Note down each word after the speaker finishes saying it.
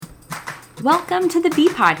Welcome to the Bee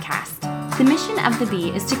Podcast. The mission of the Bee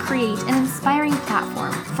is to create an inspiring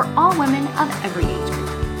platform for all women of every age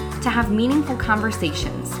group to have meaningful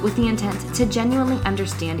conversations with the intent to genuinely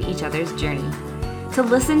understand each other's journey, to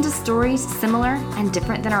listen to stories similar and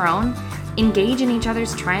different than our own, engage in each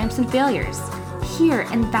other's triumphs and failures, hear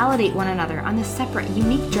and validate one another on the separate,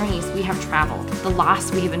 unique journeys we have traveled, the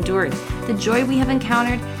loss we have endured, the joy we have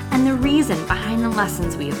encountered, and the reason behind the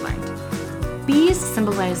lessons we have learned. Bees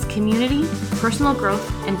symbolize community, personal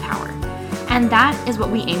growth, and power. And that is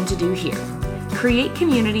what we aim to do here. Create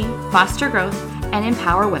community, foster growth, and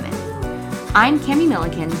empower women. I'm Cami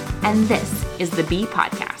Milliken, and this is the Bee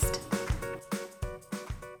Podcast.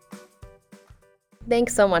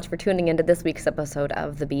 Thanks so much for tuning into this week's episode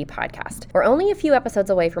of The Bee Podcast. We're only a few episodes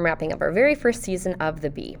away from wrapping up our very first season of The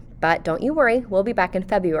Bee, but don't you worry, we'll be back in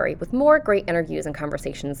February with more great interviews and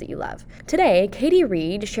conversations that you love. Today, Katie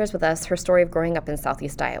Reed shares with us her story of growing up in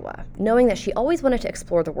Southeast Iowa. Knowing that she always wanted to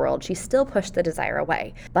explore the world, she still pushed the desire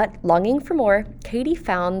away. But longing for more, Katie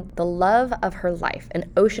found the love of her life an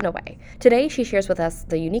ocean away. Today, she shares with us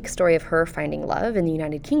the unique story of her finding love in the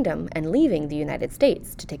United Kingdom and leaving the United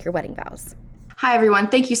States to take her wedding vows. Hi, everyone.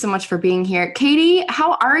 Thank you so much for being here. Katie,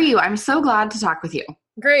 how are you? I'm so glad to talk with you.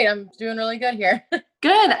 Great. I'm doing really good here.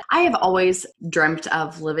 Good. I have always dreamt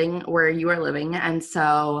of living where you are living, and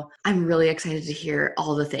so I'm really excited to hear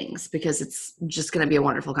all the things because it's just going to be a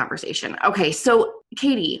wonderful conversation. Okay, so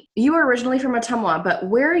Katie, you are originally from Ottumwa, but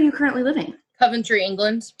where are you currently living? Coventry,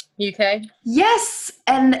 England, UK. Yes,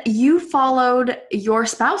 and you followed your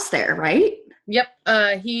spouse there, right? Yep.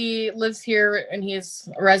 He lives here and he's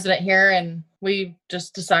a resident here, and we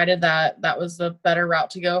just decided that that was the better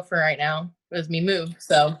route to go for right now as me move.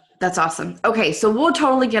 So that's awesome. Okay, so we'll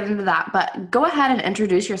totally get into that, but go ahead and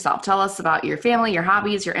introduce yourself. Tell us about your family, your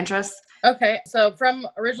hobbies, your interests. Okay, so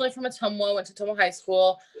originally from Ottumwa, went to Ottumwa High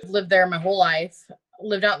School, lived there my whole life,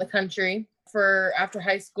 lived out in the country. After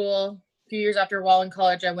high school, a few years after while in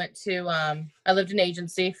college, I went to, I lived in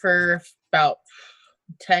agency for about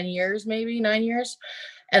 10 years, maybe 9 years.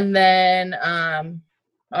 And then,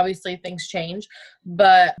 obviously things change,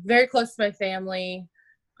 but very close to my family.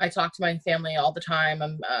 I talk to my family all the time.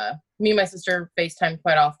 Me and my sister FaceTime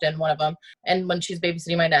quite often, one of them. And when she's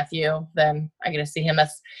babysitting my nephew, then I get to see him.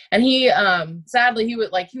 And he, sadly, he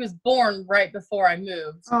was born right before I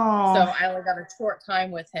moved. Aww. So I only got a short time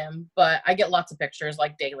with him, but I get lots of pictures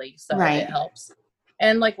daily. So It helps.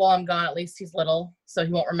 And while I'm gone, at least he's little, so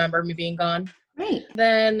he won't remember me being gone. Right.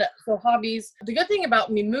 Then for hobbies, the good thing about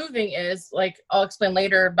me moving is I'll explain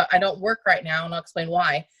later, but I don't work right now, and I'll explain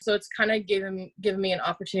why. So it's kind of given me an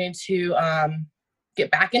opportunity to get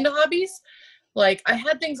back into hobbies. I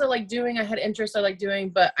had things I like doing, I had interests I like doing,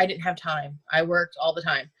 but I didn't have time. I worked all the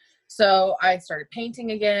time. So I started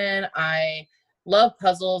painting again. I love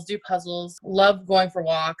puzzles, do puzzles, love going for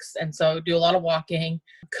walks, and so do a lot of walking.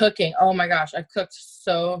 Cooking. Oh my gosh, I've cooked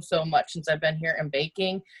so much since I've been here, and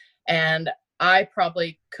baking. And I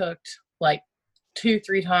probably cooked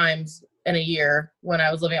 2-3 times in a year when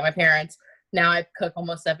I was living at my parents'. Now I cook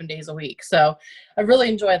almost 7 days a week. So I really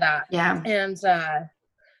enjoy that. Yeah. And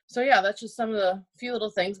so yeah, that's just some of the few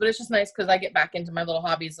little things, but it's just nice because I get back into my little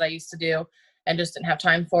hobbies that I used to do and just didn't have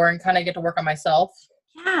time for, and kind of get to work on myself.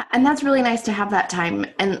 Yeah. And that's really nice to have that time.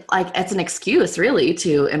 And it's an excuse really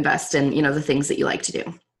to invest in, the things that you like to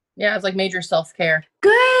do. Yeah. It's major self-care.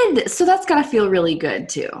 Good. So that's gotta feel really good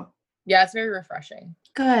too. Yeah, it's very refreshing.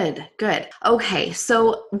 Good. Okay,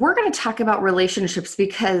 so we're going to talk about relationships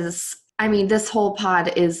because, this whole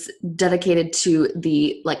pod is dedicated to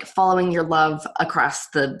the, following your love across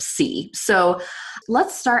the sea. So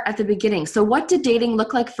let's start at the beginning. So what did dating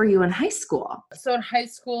look like for you in high school? So in high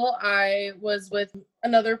school, I was with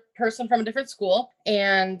another person from a different school,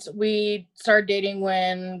 and we started dating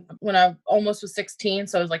when I almost was 16.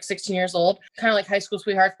 So I was 16 years old, kind of like high school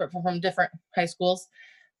sweethearts, but from different high schools.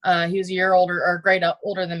 He was a year older or a grade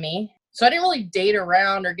older than me. So I didn't really date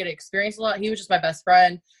around or get to experience a lot. He was just my best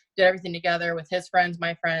friend, did everything together with his friends,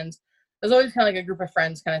 my friends. It was always kind of a group of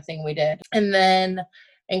friends kind of thing we did. And then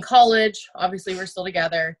in college, obviously we're still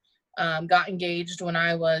together, got engaged when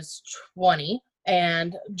I was 20.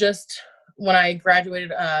 And just when I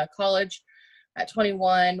graduated college at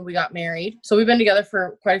 21, we got married. So we've been together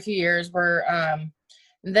for quite a few years.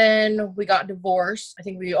 Then we got divorced. I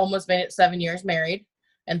think we almost made it 7 years married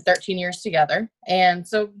and 13 years together. And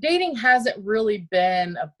so dating hasn't really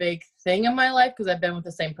been a big thing in my life because I've been with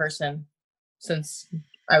the same person since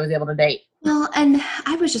I was able to date. Well, and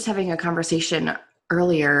I was just having a conversation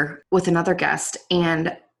earlier with another guest,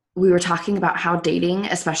 and we were talking about how dating,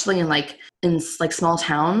 especially in small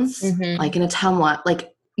towns, Mm-hmm. in Ottumwa,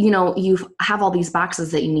 you have all these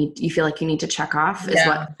boxes that you feel like you need to check off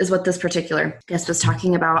is what this particular guest was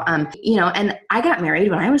talking about. And I got married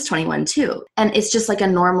when I was 21 too. And it's just like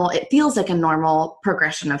it feels like a normal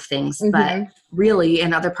progression of things, but really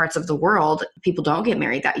in other parts of the world, people don't get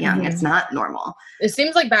married that young. It's not normal. It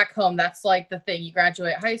seems like back home, that's like the thing. You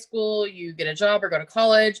graduate high school, you get a job or go to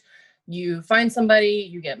college, you find somebody,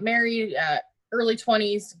 you get married at early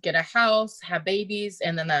 20s, get a house, have babies,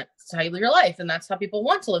 and then that's how you live your life. And that's how people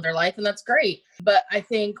want to live their life. And that's great. But I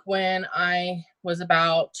think when I was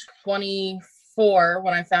about 24,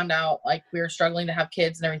 when I found out like we were struggling to have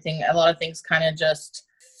kids and everything, a lot of things kind of just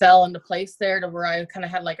fell into place there to where I kind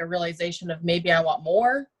of had like a realization of maybe I want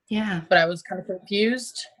more. Yeah. But I was kind of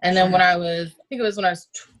confused. And then when I was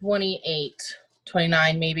 28,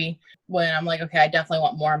 29, maybe, when I'm like, okay, I definitely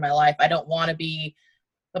want more in my life. I don't want to be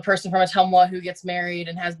the person from Ottumwa who gets married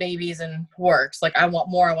and has babies and works. Like, I want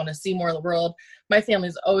more. I want to see more of the world. My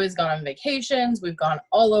family's always gone on vacations. We've gone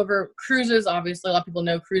all over. Cruises, obviously, a lot of people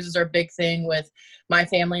know cruises are a big thing with my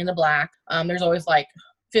family in the Black. There's always like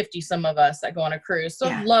 50 some of us that go on a cruise. So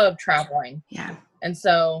I love traveling. Yeah. And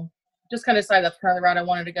so just kind of decided that's kind of the route I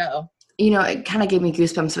wanted to go. It kind of gave me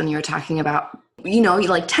goosebumps when you were talking about,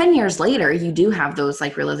 like 10 years later, you do have those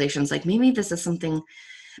like realizations, like maybe this is something.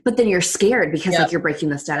 But then you're scared because like you're breaking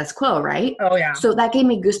the status quo, right? Oh yeah. So that gave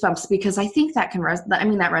me goosebumps because I think that can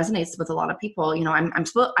that resonates with a lot of people.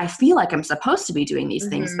 I feel like I'm supposed to be doing these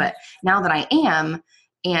things, but now that I am,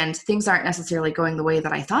 and things aren't necessarily going the way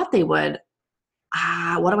that I thought they would,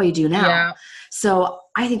 what do I do now? Yeah. So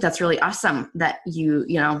I think that's really awesome that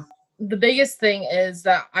the biggest thing is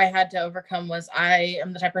that I had to overcome was I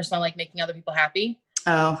am the type of person I like making other people happy.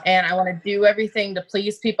 Oh. And I want to do everything to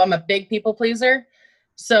please people. I'm a big people pleaser.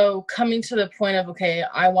 So coming to the point of, okay,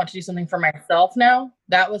 I want to do something for myself now.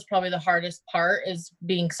 That was probably the hardest part, is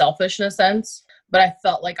being selfish in a sense. But I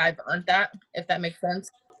felt like I've earned that, if that makes sense.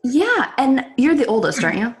 Yeah. And you're the oldest,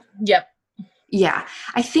 aren't you? Yep. Yeah.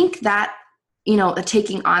 I think that,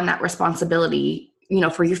 taking on that responsibility,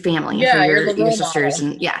 for your family and for your sisters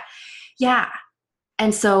model. And yeah.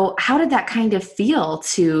 And so how did that kind of feel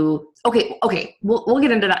to, okay. We'll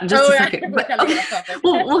get into that in just a second. But,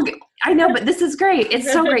 okay. I know, but this is great.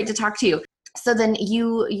 It's so great to talk to you. So then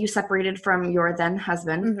you separated from your then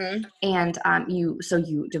husband and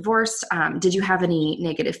you divorced. Did you have any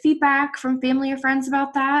negative feedback from family or friends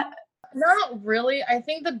about that? Not really. I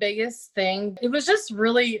think the biggest thing, it was just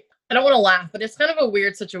really, I don't want to laugh, but it's kind of a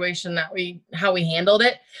weird situation how we handled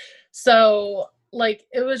it. So like,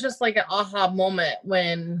 it was just like an aha moment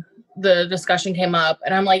when the discussion came up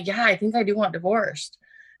and I'm like, yeah, I think I do want divorced.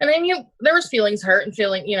 And I mean, there was feelings hurt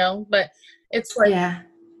and but it's like,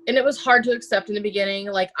 and it was hard to accept in the beginning.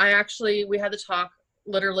 Like we had to talk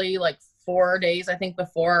literally like 4 days, I think,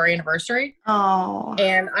 before our anniversary. Oh.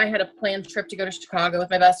 And I had a planned trip to go to Chicago with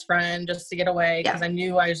my best friend just to get away because I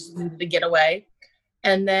knew I just needed to get away.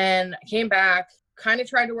 And then I came back, kind of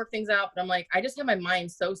tried to work things out, but I'm like, I just have my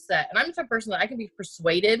mind so set. And I'm the type of person that I can be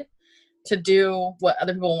persuaded to do what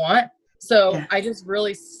other people want. So I just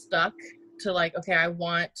really stuck to like, okay, I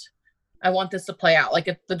want this to play out. Like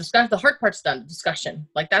if the hard part's done, the discussion,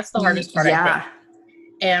 like that's the hardest part, I think.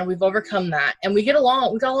 And we've overcome that and we got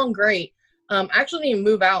along great. I actually didn't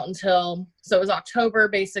move out so it was October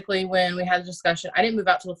basically when we had the discussion. I didn't move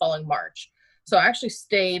out till the following March. So I actually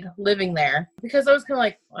stayed living there because I was kind of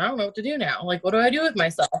like, I don't know what to do now. Like, what do I do with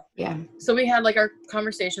myself? Yeah. So we had like our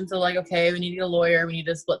conversations of like, okay, we need to get a lawyer. We need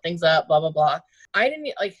to split things up, blah, blah, blah.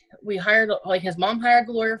 We hired, like his mom hired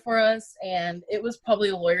the lawyer for us. And it was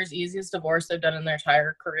probably the lawyer's easiest divorce they've done in their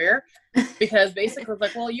entire career. Because basically it was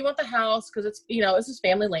like, well, you want the house because it's, it's his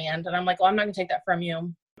family land. And I'm like, well, I'm not going to take that from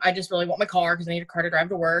you. I just really want my car because I need a car to drive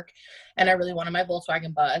to work. And I really wanted my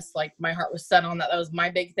Volkswagen bus. Like my heart was set on that. That was my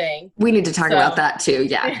big thing. We need to talk about that too.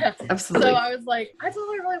 Yeah, absolutely. So I was like, that's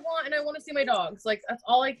all I really want. And I want to see my dogs. Like that's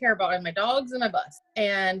all I care about is my dogs and my bus.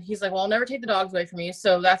 And he's like, well, I'll never take the dogs away from you.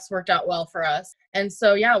 So that's worked out well for us. And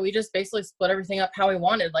so, yeah, we just basically split everything up how we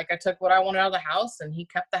wanted. Like I took what I wanted out of the house and he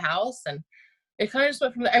kept the house. And it kind of just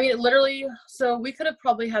went from there. I mean, it literally, so we could have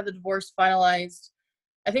probably had the divorce finalized.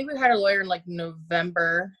 I think we had a lawyer in like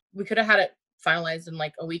November. We could have had it finalized in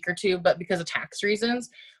like a week or two, but because of tax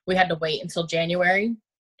reasons, we had to wait until January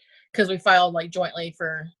because we filed like jointly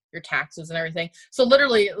for your taxes and everything. So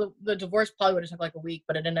literally the divorce probably would have took like a week,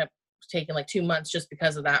 but it ended up taking like 2 months just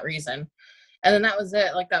because of that reason. And then that was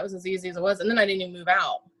it. Like that was as easy as it was. And then I didn't even move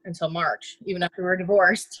out until March, even after we were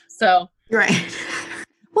divorced. So. Right.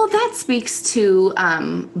 Well, that speaks to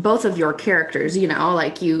both of your characters,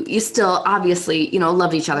 like you still obviously,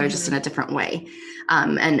 loved each other just in a different way.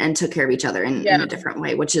 and took care of each other in a different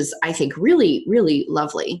way, which is, I think, really, really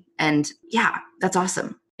lovely. And yeah, that's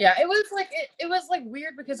awesome. Yeah, it was like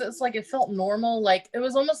weird because it's like it felt normal. Like it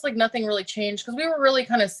was almost like nothing really changed because we were really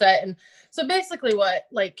kind of set. And so basically what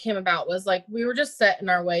like came about was like we were just set in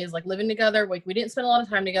our ways, like living together. Like we didn't spend a lot of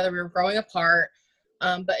time together. We were growing apart.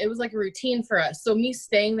 But it was like a routine for us. So me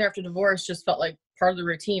staying there after divorce just felt like part of the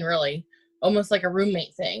routine, really. Almost like a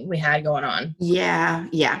roommate thing we had going on. Yeah.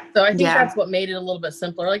 Yeah. So I think that's what made it a little bit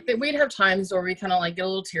simpler. Like we'd have times where we kind of like get a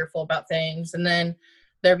little tearful about things. And then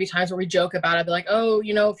there'd be times where we joke about it. I'd be like, oh,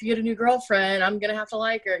 you know, if you get a new girlfriend, I'm going to have to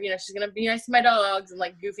like her. You know, she's going to be nice to my dogs and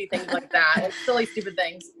like goofy things like that. Like silly, stupid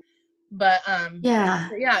things. But yeah,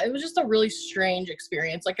 it was just a really strange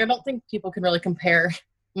experience. Like I don't think people can really compare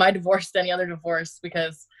my divorce to any other divorce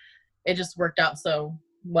because it just worked out so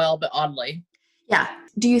well, but oddly. Yeah.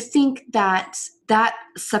 Do you think that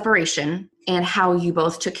separation and how you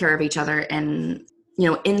both took care of each other and,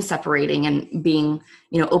 you know, in separating and being,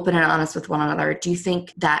 you know, open and honest with one another, do you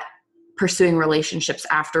think that pursuing relationships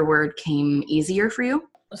afterward came easier for you?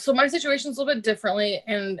 So my situation's a little bit differently.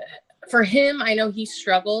 And for him, I know he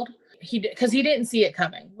struggled. Because he didn't see it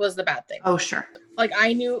coming was the bad thing. Oh, sure. Like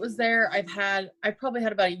I knew it was there. I probably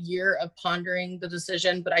had about a year of pondering the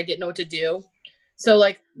decision, but I didn't know what to do. So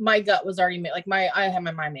like my gut was already made, like I had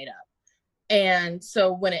my mind made up. And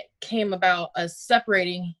so when it came about us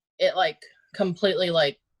separating, it like completely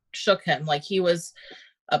like shook him. Like he was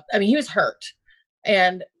hurt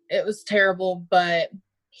and it was terrible, but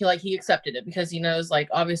he accepted it because he knows like,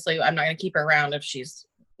 obviously I'm not going to keep her around if she's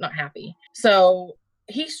not happy. So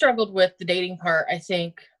he struggled with the dating part. I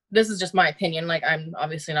think this is just my opinion. Like I'm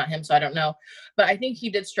obviously not him, so I don't know, but I think he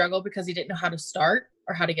did struggle because he didn't know how to start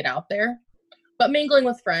or how to get out there. But mingling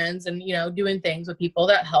with friends and, you know, doing things with people,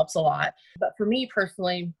 that helps a lot. But for me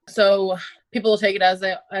personally, so people will take it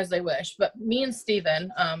as they wish. But me and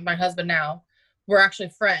Steven, my husband now, we're actually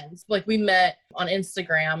friends. Like we met on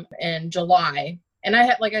Instagram in July. And I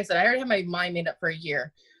already had my mind made up for a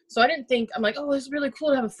year. So I didn't think, I'm like, oh, it's really cool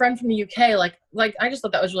to have a friend from the UK. Like I just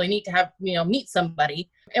thought that was really neat to have, you know, meet somebody.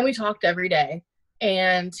 And we talked every day.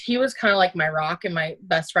 And he was kind of like my rock and my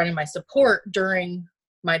best friend and my support during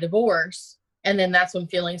my divorce. And then that's when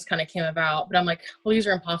feelings kind of came about. But I'm like, well, these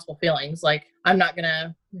are impossible feelings. Like, I'm not going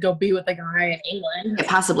to go be with a guy in England. It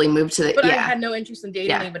possibly moved to But I had no interest in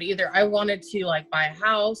dating anybody either. I wanted to like buy a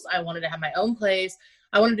house. I wanted to have my own place.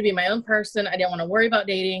 I wanted to be my own person. I didn't want to worry about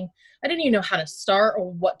dating. I didn't even know how to start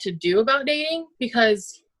or what to do about dating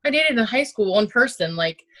because I dated in high school one person.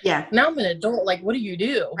 Like, now I'm an adult. Like, what do you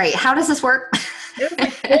do? Right. How does this work? It was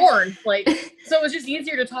like porn. Like, so it was just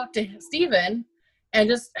easier to talk to Steven and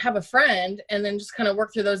just have a friend and then just kind of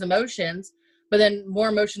work through those emotions. But then more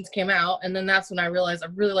emotions came out. And then that's when I realized I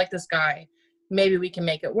really like this guy. Maybe we can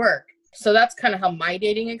make it work. So that's kind of how my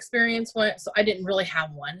dating experience went. So I didn't really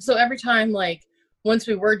have one. So every time, like, once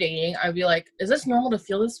we were dating, I'd be like, is this normal to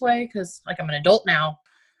feel this way? Because like I'm an adult now.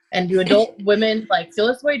 And do adult women like feel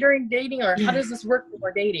this way during dating, or how does this work when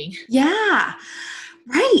we're dating? Yeah.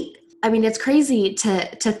 Right. I mean, it's crazy to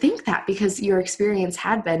think that because your experience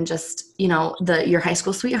had been just, you know, your high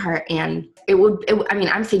school sweetheart. And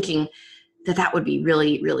I'm thinking that would be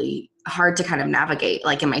really, really hard to kind of navigate.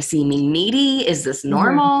 Like, am I seeming needy? Is this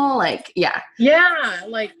normal? Mm-hmm. Like, yeah. Yeah.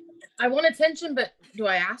 Like I want attention, but do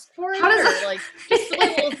I ask for it? How does that? Like just silly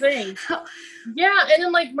little things. Yeah. And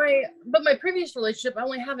then like my previous relationship,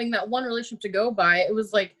 only having that one relationship to go by, it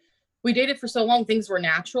was like, we dated for so long, things were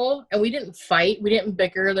natural and we didn't fight. We didn't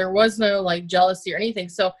bicker. There was no like jealousy or anything.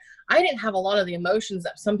 So I didn't have a lot of the emotions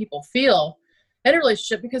that some people feel in a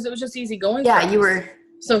relationship because it was just easy going. Yeah, you were.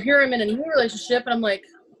 So here I'm in a new relationship and I'm like,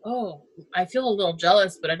 oh, I feel a little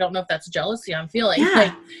jealous, but I don't know if that's jealousy I'm feeling. Yeah.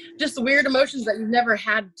 Like just weird emotions that you've never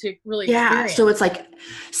had to really experience. So it's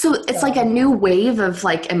like a new wave of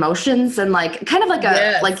like emotions and like kind of like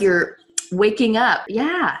like you're waking up.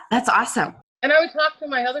 Yeah, that's awesome. And I would talk to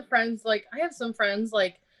my other friends. Like I have some friends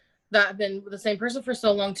like that have been with the same person for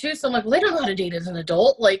so long too. So I'm like, well, they don't know how to date as an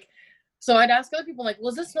adult. Like, so I'd ask other people like, well,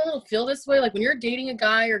 is this normal to feel this way? Like when you're dating a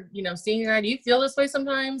guy or, you know, seeing a guy, do you feel this way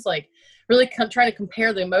sometimes? Like really trying to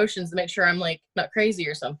compare the emotions to make sure I'm like not crazy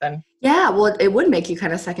or something. Yeah. Well, it would make you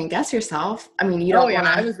kind of second guess yourself. I mean, you don't want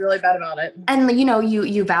to. I was really bad about it. And you know,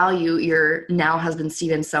 you value your now husband,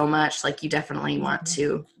 Steven, so much. Like you definitely want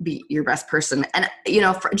to be your best person. And, you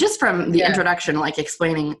know, just from the introduction, like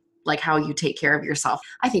explaining like how you take care of yourself,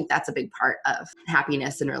 I think that's a big part of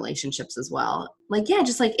happiness in relationships as well. Like, yeah,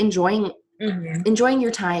 just like enjoying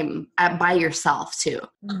your time by yourself too.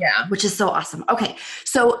 Yeah. Which is so awesome. Okay.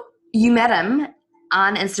 So you met him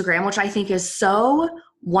on Instagram, which I think is so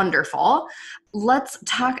wonderful. Let's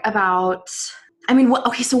talk about I mean,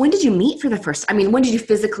 okay, so when did you meet for the first? I mean, when did you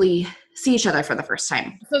physically see each other for the first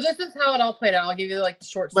time? So this is how it all played out. I'll give you like the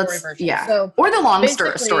short story version. Yeah. So or the long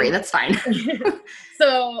story. That's fine.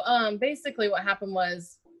 So basically what happened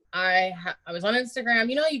was I was on Instagram.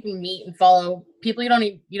 You know, you can meet and follow people you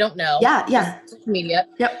don't know. Yeah. Social media.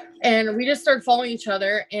 Yep. And we just started following each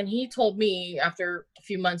other. And he told me after a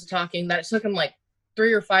few months of talking that it took him like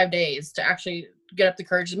 3 or 5 days to actually get up the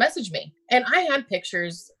courage to message me. And I had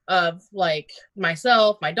pictures of like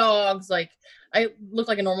myself, my dogs, like I look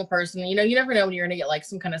like a normal person. You know, you never know when you're going to get like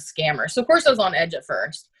some kind of scammer. So of course I was on edge at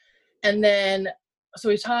first. And then, so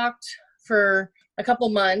we talked for a couple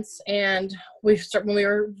months, and when we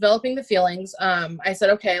were developing the feelings, I said,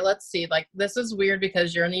 okay, let's see, like, this is weird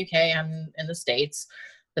because you're in the UK, I'm in the States.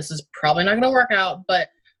 This is probably not going to work out, but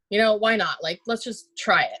you know, why not? Like, let's just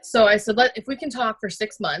try it. So I said, if we can talk for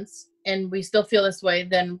 6 months and we still feel this way,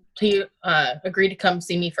 then he agreed to come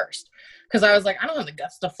see me first. Cause I was like, I don't have the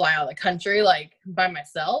guts to fly out of the country, like by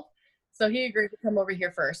myself. So he agreed to come over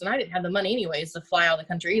here first, and I didn't have the money anyways to fly out of the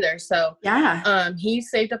country either. So he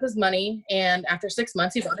saved up his money, and after 6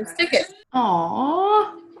 months, he bought his ticket.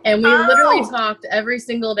 Aww. And we literally talked every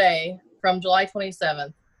single day from July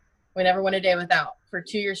 27th. We never went a day without for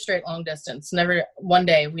 2 years straight, long distance. Never one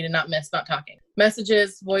day we did not miss not talking.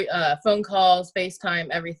 Messages, phone calls, FaceTime,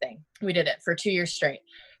 everything. We did it for 2 years straight.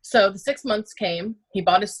 So the 6 months came. He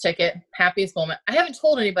bought his ticket. Happiest moment. I haven't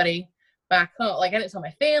told anybody back home. Like, I didn't tell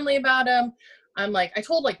my family about him. I'm like, I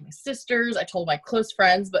told like my sisters, I told my close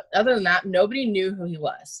friends, but other than that, nobody knew who he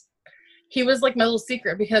was. He was like my little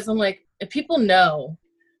secret, because I'm like, if people know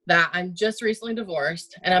that I'm just recently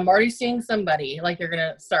divorced and I'm already seeing somebody, like, they're going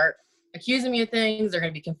to start accusing me of things. They're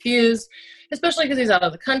going to be confused, especially because he's out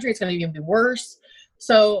of the country. It's going to even be worse.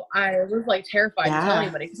 So I was like terrified to tell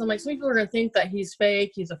anybody, because I'm like, some people are going to think that he's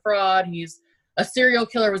fake. He's a fraud. He's a serial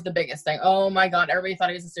killer was the biggest thing. Oh my God. Everybody thought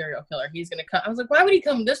he was a serial killer. He's going to come. I was like, why would he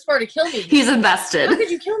come this far to kill me? He's invested. How could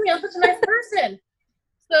you kill me? I'm such a nice person.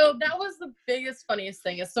 So that was the biggest, funniest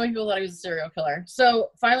thing, is so many people thought he was a serial killer.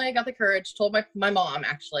 So finally I got the courage, told my mom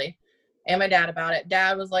actually, and my dad about it.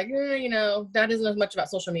 Dad was like, you know, Dad isn't as much about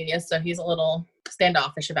social media, so he's a little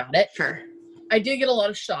standoffish about it. Sure. I did get a lot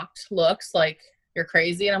of shocked looks, like, you're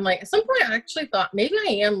crazy. And I'm like, at some point I actually thought maybe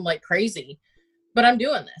I am like crazy, but I'm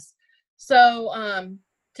doing this. So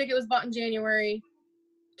ticket was bought in January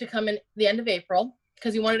to come in the end of April,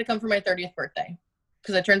 because he wanted to come for my 30th birthday,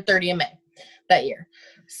 because I turned 30 in May that year.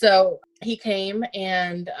 So he came,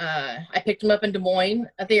 and I picked him up in Des Moines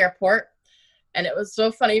at the airport. And it was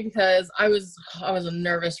so funny because I was a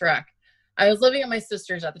nervous wreck. I was living at my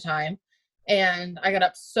sister's at the time, and I got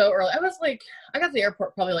up so early. I got to the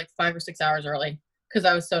airport probably like 5 or 6 hours early, because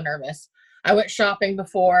I was so nervous. I went shopping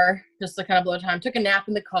before, just to kind of blow time. Took a nap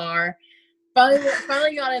in the car.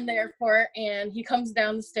 Finally got in the airport, and he comes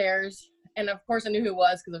down the stairs. And of course I knew who it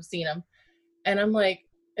was because I've seen him. And I'm like,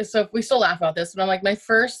 so we still laugh about this, but I'm like, my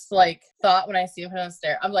first like thought when I see him come down the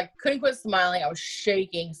stairs, I'm like, couldn't quit smiling. I was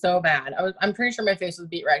shaking so bad. I'm pretty sure my face was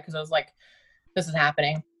beet red, because I was like, this is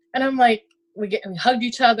happening. And I'm like, we hugged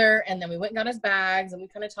each other, and then we went and got his bags, and we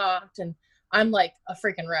kind of talked, and I'm like a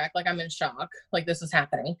freaking wreck. Like, I'm in shock. Like, this is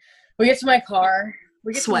happening. We get to my car.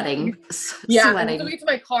 Sweating. Sweating. So we get to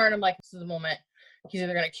my car, and I'm like, this is the moment. He's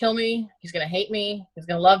either going to kill me, he's going to hate me, he's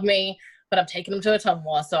going to love me, but I'm taking him to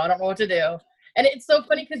Ottumwa, so I don't know what to do. And it's so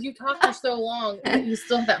funny because you talk for so long, and you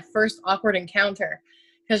still have that first awkward encounter,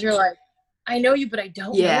 because you're like, I know you, but I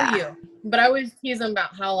don't know you. But I always tease him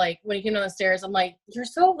about how, like, when he came down the stairs, I'm like, you're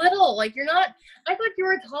so little. Like, you're not, I thought you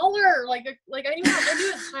were taller. Like I knew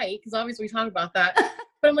his height, because obviously we talked about that.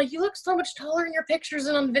 But I'm like, you look so much taller in your pictures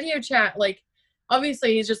and on the video chat. Like,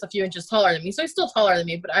 obviously he's just a few inches taller than me. So he's still taller than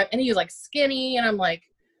me, but and he was like skinny, and I'm like,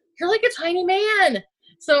 you're like a tiny man.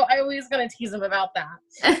 So I always gonna tease him about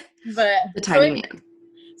that. But the tiny man.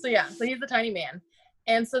 So yeah, so he's the tiny man.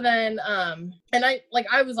 And so then, and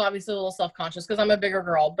I was obviously a little self-conscious because I'm a bigger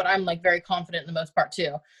girl, but I'm like very confident in the most part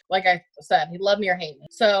too. Like I said, he'd love me or hate me.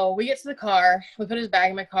 So we get to the car, we put his bag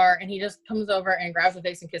in my car, and he just comes over and grabs my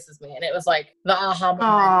face and kisses me. And it was like the aha moment.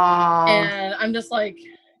 Aww. And I'm just like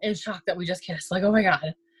in shock that we just kissed. Like, oh my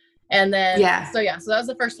God. And then, so that was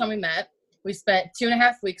the first time we met. We spent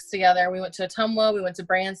 2.5 weeks together. We went to Ottumwa, we went to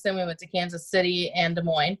Branson, we went to Kansas City and Des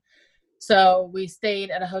Moines. So we stayed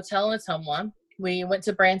at a hotel in Ottumwa. We went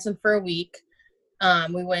to Branson for a week.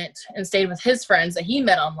 We went and stayed with his friends that he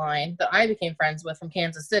met online that I became friends with from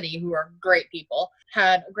Kansas City, who are great people.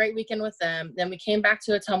 Had a great weekend with them. Then we came back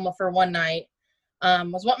to Ottumwa for one night.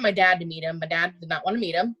 Was wanting my dad to meet him. My dad did not want to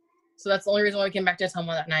meet him. So that's the only reason why we came back to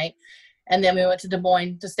Ottumwa that night. And then we went to Des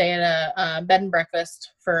Moines to stay at a bed and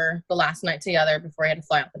breakfast for the last night together before he had to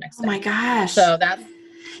fly out the next day. Oh my gosh. So that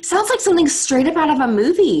sounds like something straight up out of a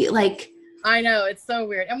movie. Like, I know, it's so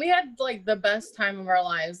weird. And we had like the best time of our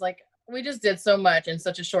lives. Like, we just did so much in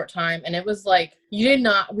such a short time. And it was like, we did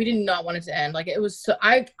not want it to end. Like, it was so,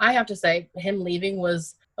 I have to say, him leaving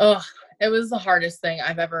was, it was the hardest thing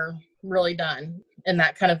I've ever really done in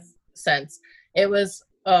that kind of sense. It was,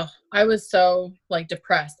 I was so like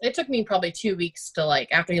depressed. It took me probably 2 weeks to like,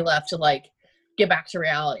 after he left, to like get back to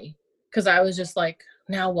reality. Cause I was just like,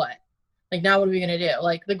 now what? Like, now what are we going to do?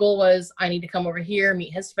 Like, the goal was I need to come over here,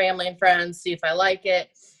 meet his family and friends, see if I like it.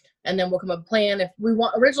 And then we'll come up with a plan. If we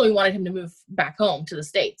originally wanted him to move back home to the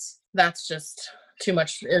States. That's just too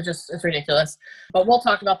much. It's ridiculous. But we'll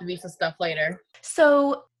talk about the visa stuff later.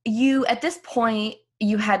 So you, at this point,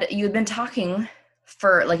 you had been talking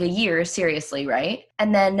for like a year, seriously, right?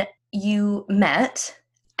 And then you met,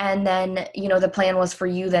 and then, the plan was for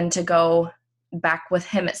you then to go back with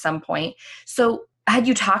him at some point. So had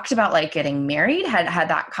you talked about like getting married? Had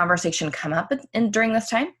that conversation come up during this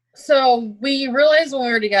time? So we realized when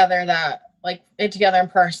we were together that like together in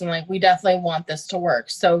person, like we definitely want this to work.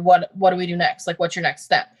 So what do we do next? Like, what's your next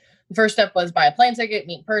step? The first step was buy a plane ticket,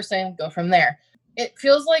 meet in person, go from there. It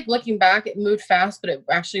feels like looking back, it moved fast, but it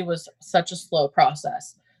actually was such a slow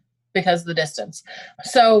process because of the distance.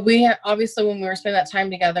 So we obviously, when we were spending that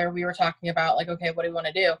time together, we were talking about like, okay, what do we want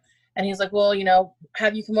to do? And he's like, well,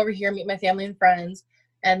 have you come over here, meet my family and friends,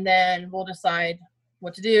 and then we'll decide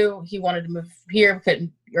what to do. He wanted to move here,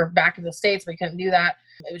 or back to the States, but he couldn't do that.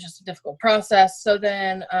 It was just a difficult process. So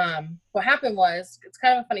then what happened was, it's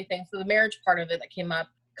kind of a funny thing. So the marriage part of it that came up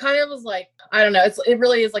kind of was like, I don't know, it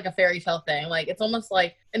really is like a fairy tale thing. Like, it's almost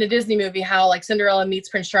like in a Disney movie, how like Cinderella meets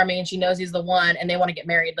Prince Charming and she knows he's the one and they want to get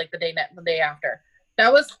married like the day after.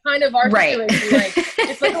 That was kind of our situation. Like,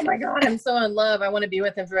 it's like, oh my God, I'm so in love. I want to be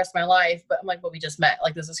with him for the rest of my life. But I'm like, well, we just met.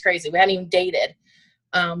 Like, this is crazy. We hadn't even dated.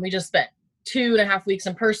 We just spent 2.5 weeks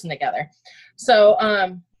in person together. So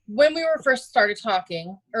when we were first started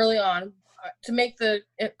talking early on, to make the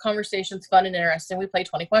conversations fun and interesting, we played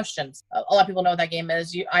 20 questions. A lot of people know what that game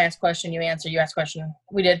is. I ask question, you answer, you ask question.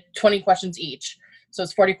 We did 20 questions each. So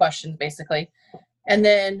it's 40 questions basically. And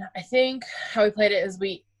then I think how we played it is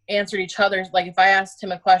we answered each other's, like if I asked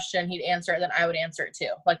him a question, he'd answer it, then I would answer it too,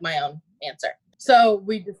 like my own answer. So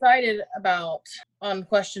we decided about on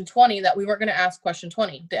question 20 that we weren't going to ask question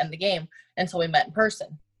 20 to end the game until we met in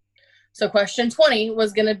person. So question 20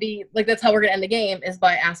 was going to be like, that's how we're going to end the game, is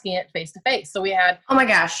by asking it face to face. So we had, oh my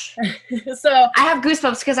gosh. So I have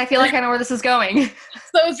goosebumps because I feel like I know where this is going.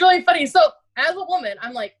 So it's really funny. So as a woman,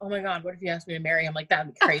 I'm like, oh my God, what if you asked me to marry him? Like,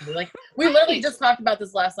 that'd be crazy. Like, we literally just talked about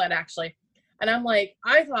this last night, actually. And I'm like,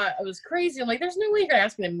 I thought it was crazy. I'm like, there's no way you're going to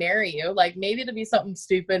ask me to marry you. Like, maybe it'll be something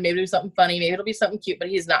stupid. Maybe it'll be something funny. Maybe it'll be something cute, but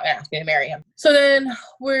he's not going to ask me to marry him. So then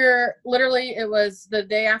it was the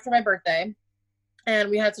day after my birthday.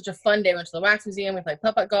 And we had such a fun day. We went to the wax museum. We played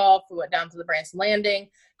putt-putt golf. We went down to the Branson Landing,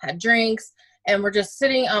 had drinks. And we're just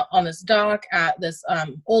sitting out on this dock at this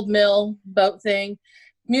old mill boat thing.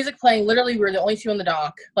 Music playing. Literally, we were the only two on the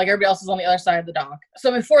dock. Like, everybody else was on the other side of the dock.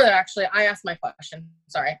 So before that, actually, I asked my question.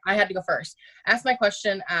 Sorry, I had to go first. I asked my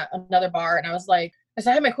question at another bar, and I said,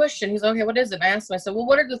 I have my question. He's like, okay, what is it? And I asked him, I said, well,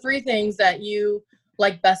 what are the 3 things that you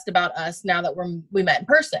like best about us now that we met in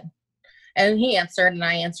person? And he answered, and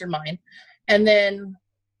I answered mine. And then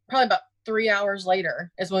probably about 3 hours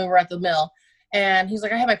later is when we were at the mill. And he's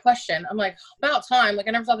like, I have my question. I'm like, about time. Like,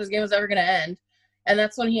 I never thought this game was ever going to end. And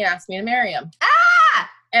that's when he asked me to marry him.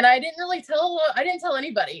 And I didn't tell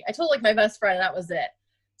anybody. I told like my best friend, and that was it.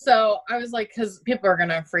 So I was like, because people are going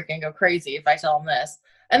to freaking go crazy if I tell them this.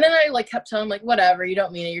 And then I like kept telling him like, whatever, you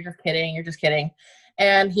don't mean it. You're just kidding.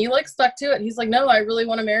 And he like stuck to it. He's like, no, I really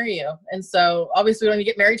want to marry you. And so obviously we don't need to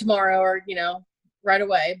get married tomorrow or, right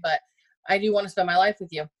away, but I do want to spend my life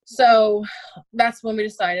with you. So that's when we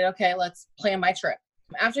decided, okay, let's plan my trip.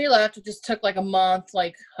 After he left, it just took like a month.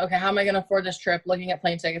 Like, okay, how am I going to afford this trip? Looking at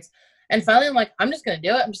plane tickets. And finally, I'm like, I'm just going to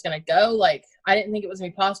do it. I'm just going to go. Like, I didn't think it was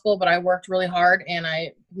going to be possible, but I worked really hard and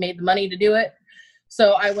I made the money to do it.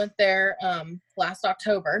 So I went there last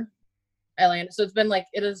October. I landed. So it's been like,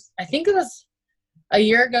 I think it was a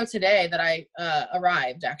year ago today that I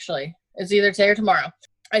arrived, actually. It's either today or tomorrow.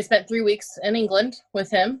 I spent 3 weeks in England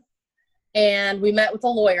with him. And we met with a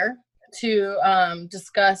lawyer to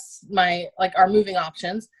discuss our moving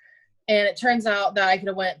options. And it turns out that I could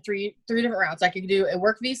have went three different routes. I could do a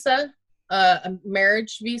work visa, a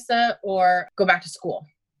marriage visa, or go back to school.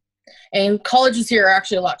 And colleges here are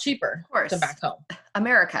actually a lot cheaper than back home.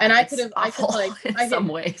 America. And I could in some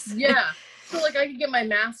ways. Yeah. So like I could get my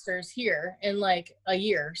master's here in like a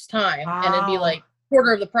year's time and it'd be like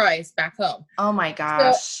quarter of the price back home. Oh my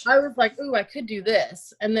gosh. So I was like, ooh, I could do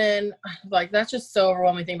this. And then like, that's just so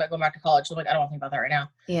overwhelming thing about going back to college. So I'm like, I don't want to think about that right now.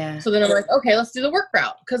 Yeah. So then I'm like, okay, let's do the work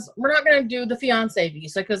route. Cause we're not going to do the fiance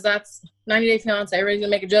visa. Cause that's 90-day fiance. Everybody's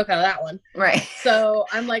gonna make a joke out of that one. Right. So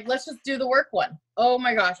I'm like, let's just do the work one. Oh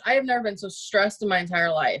my gosh. I have never been so stressed in my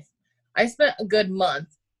entire life. I spent a good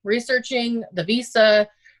month researching the visa,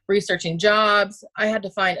 researching jobs. I had to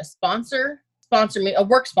find a sponsor me, a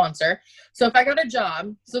work sponsor. So if I got a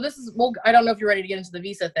job, so this is, well, I don't know if you're ready to get into the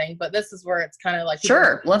visa thing, but this is where it's kind of like,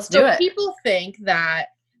 sure, let's do it. People think that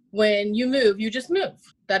when you move, you just move.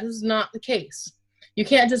 That is not the case. You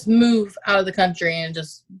can't just move out of the country and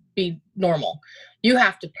just be normal. You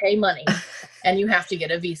have to pay money and you have to get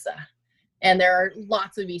a visa. And there are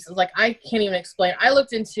lots of visas. Like I can't even explain. I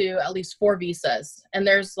looked into at least 4 visas and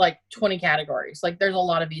there's like 20 categories. Like there's a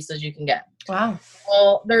lot of visas you can get. Wow.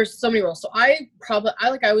 Well, there's so many rules. So I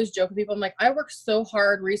always joke with people. I'm like, I worked so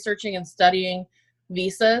hard researching and studying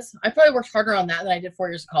visas. I probably worked harder on that than I did 4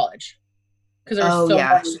 years of college because there was so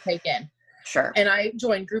much to take in. Sure. And I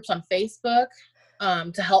joined groups on Facebook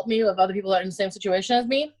to help me with other people that are in the same situation as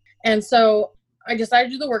me. And so I decided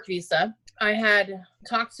to do the work visa. I had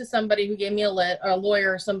talked to somebody who gave me a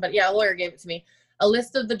lawyer or somebody. Yeah, a lawyer gave it to me, a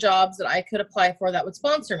list of the jobs that I could apply for that would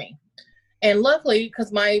sponsor me. And luckily,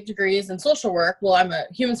 because my degree is in social work, well, I'm a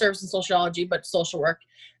human service and sociology, but social work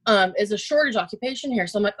is a shortage occupation here.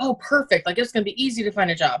 So I'm like, oh, perfect. Like it's going to be easy to find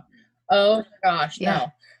a job. Oh my gosh,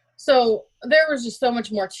 no. So there was just so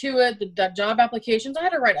much more to it. The job applications, I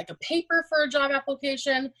had to write like a paper for a job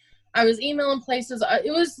application. I was emailing places.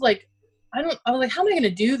 It was like, I was like, how am I going to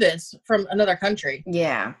do this from another country?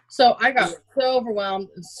 Yeah. So I got so overwhelmed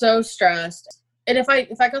and so stressed. And if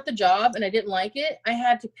I got the job and I didn't like it, I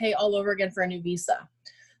had to pay all over again for a new visa.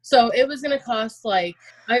 So it was going to cost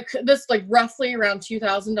roughly around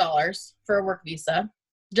 $2,000 for a work visa,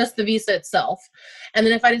 just the visa itself. And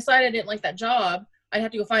then if I decided I didn't like that job, I'd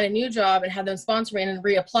have to go find a new job and have them sponsor me and then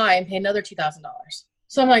reapply and pay another $2,000.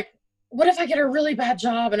 So I'm like, what if I get a really bad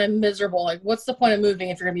job and I'm miserable? Like, what's the point of moving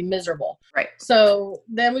if you're going to be miserable? Right. So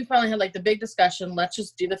then we finally had like the big discussion. Let's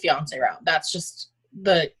just do the fiance route. That's just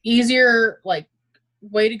the easier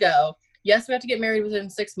way to go. Yes, we have to get married within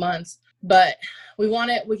 6 months, but we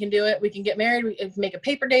want it. We can do it. We can get married. We can make a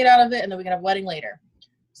paper date out of it, and then we can have a wedding later.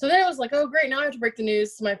 So then it was like, oh, great. Now I have to break the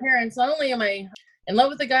news to my parents. Not only am I in love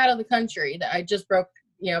with the guy out of the country that I just broke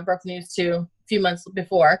the news to a few months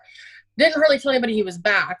before, didn't hardly tell anybody he was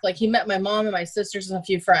back. Like he met my mom and my sisters and a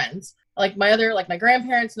few friends. Like my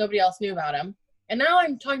grandparents, nobody else knew about him. And now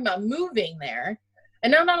I'm talking about moving there.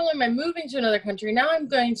 And now not only am I moving to another country, now I'm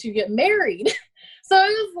going to get married. So it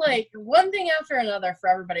was like one thing after another for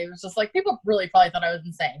everybody. It was just like people really probably thought I was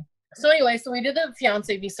insane. So anyway, so we did the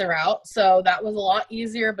fiance visa route. So that was a lot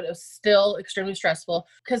easier, but it was still extremely stressful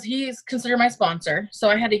because he's considered my sponsor. So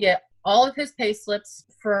I had to get all of his pay slips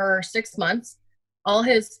for 6 months, all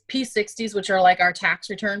his P60s, which are like our tax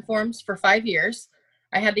return forms for 5 years.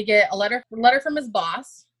 I had to get a letter from his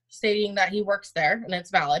boss stating that he works there and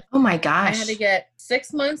it's valid. Oh my gosh. I had to get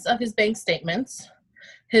 6 months of his bank statements,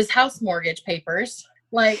 his house mortgage papers.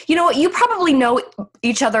 Like, you know what? You probably know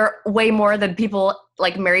each other way more than people,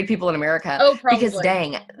 like married people in America. Oh, probably. Because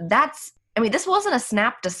dang, this wasn't a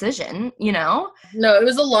snap decision, you know? No, it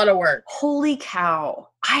was a lot of work. Holy cow.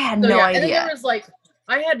 I had no idea. And then there was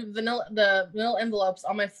I had the vanilla envelopes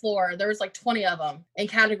on my floor. There was 20 of them in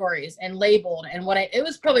categories and labeled. And it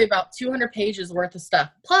was probably about 200 pages worth of stuff.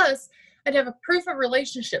 Plus, I'd have a proof of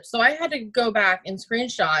relationship. So I had to go back and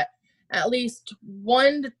screenshot at least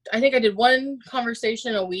I think I did one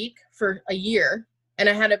conversation a week for a year. And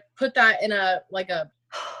I had to put that in a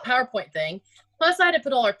PowerPoint thing. Plus, I had to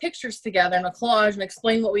put all our pictures together in a collage and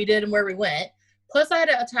explain what we did and where we went. Plus, I had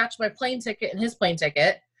to attach my plane ticket and his plane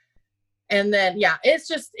ticket. And then,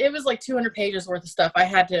 it was 200 pages worth of stuff. I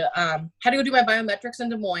had to go do my biometrics in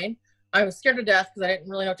Des Moines. I was scared to death because I didn't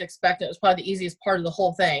really know what to expect. It was probably the easiest part of the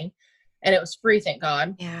whole thing. And it was free, thank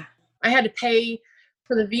God. Yeah. I had to pay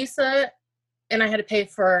for the visa and I had to pay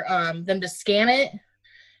for them to scan it.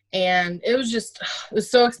 And it was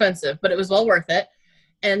so expensive, but it was well worth it.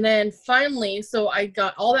 And then finally, so I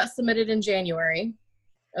got all that submitted in January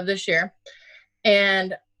of this year.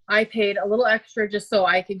 And I paid a little extra just so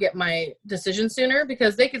I could get my decision sooner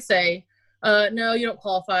because they could say, no, you don't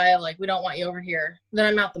qualify. We don't want you over here. Then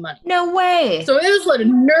I'm out the money. No way. So it was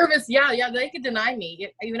nervous. Yeah. They could deny me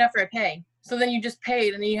even after I pay. So then you just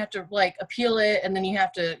paid and then you have to appeal it. And then you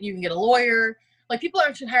can get a lawyer. Like people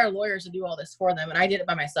actually hire lawyers to do all this for them. And I did it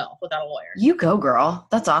by myself without a lawyer. You go, girl.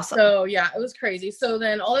 That's awesome. So yeah, it was crazy. So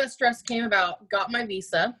then all that stress came about, got my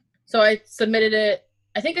visa. So I submitted it.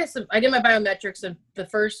 I think I did my biometrics in the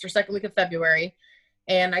first or second week of February.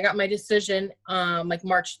 And I got my decision like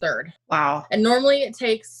March 3rd. Wow. And normally it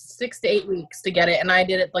takes 6 to 8 weeks to get it. And I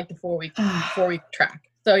did it like the 4-week track.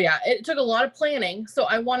 So yeah, it took a lot of planning. So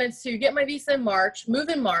I wanted to get my visa in March, move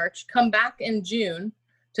in March, come back in June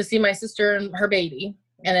to see my sister and her baby,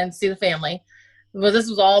 and then see the family. Well, this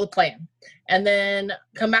was all the plan. And then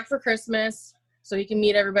come back for Christmas so he can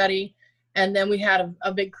meet everybody. And then we had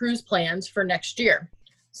a big cruise planned for next year.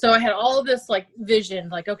 So I had all of this like vision,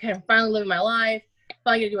 like, okay, I'm finally living my life.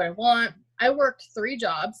 Finally gonna do what I want. I worked 3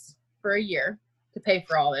 jobs for a year to pay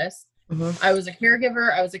for all this. Mm-hmm. I was a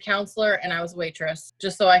caregiver, I was a counselor, and I was a waitress,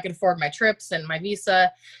 just so I could afford my trips and my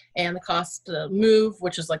visa and the cost to move,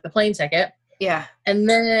 which is like the plane ticket. Yeah. And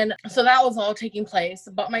then, so that was all taking place.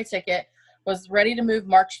 Bought my ticket, was ready to move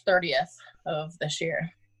March 30th of this year.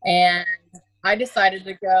 And I decided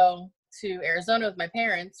to go to Arizona with my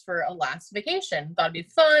parents for a last vacation. Thought it'd be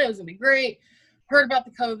fun. It was gonna be great. Heard about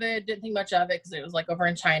the COVID, didn't think much of it because it was like over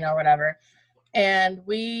in China or whatever. And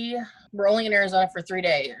we were only in Arizona for 3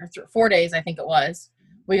 days or 4 days, I think it was.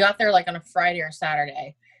 We got there like on a Friday or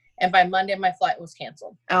Saturday. And by Monday, my flight was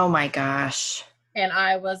canceled. Oh my gosh. And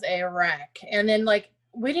I was a wreck. And then like,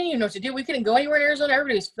 we didn't even know what to do. We couldn't go anywhere in Arizona.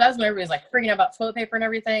 That's when everybody was like freaking out about toilet paper and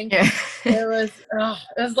everything. Yeah. It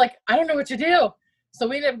was like, I don't know what to do. So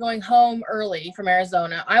we ended up going home early from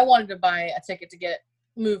Arizona. I wanted to buy a ticket to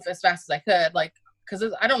move as fast as I could, like,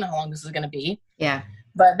 because I don't know how long this is going to be. Yeah.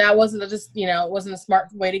 But that wasn't it wasn't a smart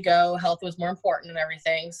way to go. Health was more important and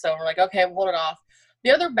everything. So we're like, okay, we'll hold it off.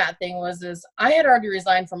 The other bad thing is I had already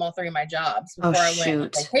resigned from all 3 of my jobs before I went on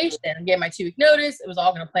vacation and gave my 2-week notice. It was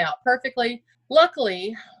all going to play out perfectly.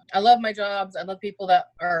 Luckily, I love my jobs. I love people that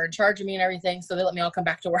are in charge of me and everything. So they let me all come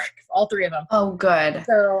back to work, all 3 of them. Oh, good.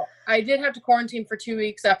 So I did have to quarantine for 2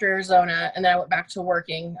 weeks after Arizona. And then I went back to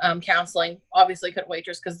working, counseling. Obviously couldn't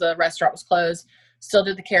waitress because the restaurant was closed. Still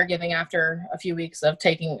did the caregiving after a few weeks of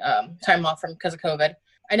taking time off because of COVID.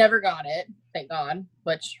 I never got it, thank God,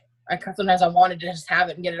 which sometimes I wanted to just have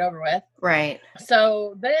it and get it over with. Right.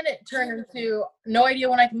 So then it turned into no idea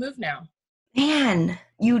when I can move now. Man,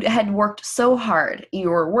 you had worked so hard.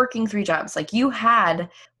 You were working 3 jobs. Like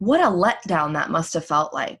what a letdown that must have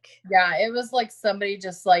felt like. Yeah, it was like somebody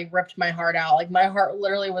just like ripped my heart out. Like my heart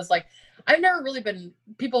literally was like, I've never really been,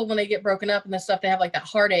 people when they get broken up and this stuff, they have like that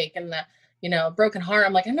heartache and the, broken heart.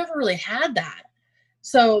 I'm like, I never really had that.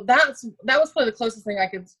 So that was probably the closest thing I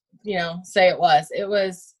could, say it was. It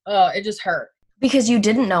was, it just hurt. Because you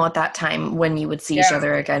didn't know at that time when you would see each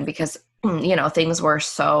other again because, things were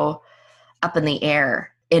so up in the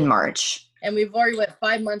air in March. And we've already went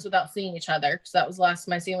 5 months without seeing each other. Because that was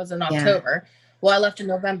my scene was in October. Well, I left in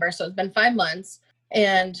November. So it's been 5 months.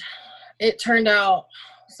 And it turned out,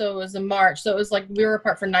 so it was in March. So it was like we were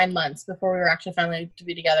apart for 9 months before we were actually finally to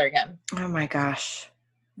be together again. Oh my gosh.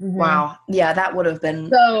 Mm-hmm. Wow. Yeah, that would have been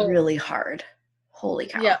really hard. Holy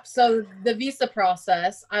cow. Yeah. So the visa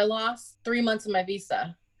process, I lost 3 months of my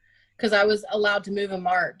visa because I was allowed to move in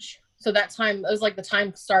March. So that time, it was like the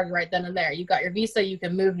time started right then and there. You got your visa, you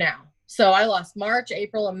can move now. So I lost March,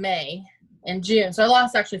 April, and May, and June. So I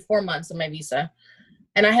lost actually 4 months of my visa.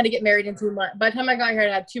 And I had to get married in 2 months. By the time I got here,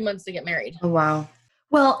 I had 2 months to get married. Oh, wow.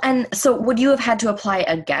 Well, and so would you have had to apply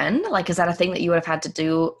again? Like, is that a thing that you would have had to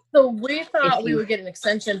do? So we thought we would get an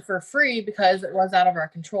extension for free because it was out of our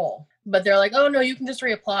control. But they're like, oh, no, you can just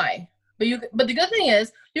reapply. But the good thing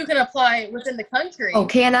is you can apply within the country. Oh,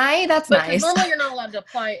 can I? That's nice. Normally you're not allowed to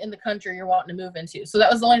apply in the country you're wanting to move into. So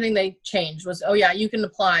that was the only thing they changed was, oh, yeah, you can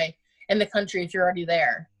apply in the country if you're already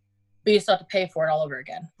there. But you still have to pay for it all over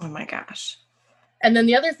again. Oh, my gosh. And then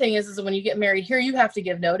the other thing is when you get married here, you have to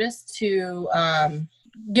give notice to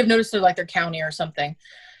like their county or something.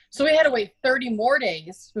 So we had to wait 30 more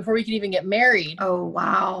days before we could even get married. Oh,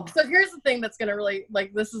 wow. So here's the thing that's going to really,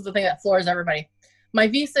 this is the thing that floors everybody. My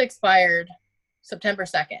visa expired September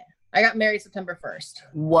 2nd. I got married September 1st.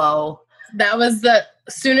 Whoa. That was the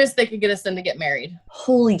soonest they could get us in to get married.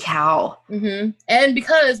 Holy cow. Mm-hmm. And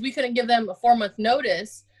because we couldn't give them a 4-month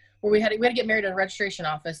notice, where we had to get married at a registration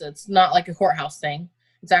office. It's not like a courthouse thing.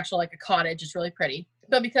 It's actually like a cottage. It's really pretty.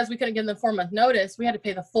 But because we couldn't give them 4-month notice, we had to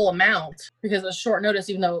pay the full amount because it was short notice,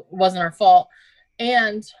 even though it wasn't our fault.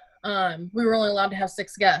 And we were only allowed to have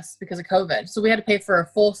 6 guests because of COVID. So we had to pay for a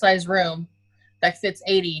full-size room that fits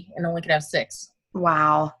 80 and only could have 6.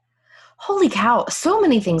 Wow. Holy cow. So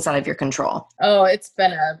many things out of your control. Oh, it's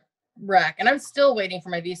been a wreck. And I'm still waiting for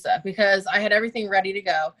my visa because I had everything ready to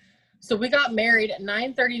go. So we got married at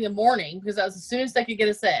 9:30 in the morning because that was as soon as they could get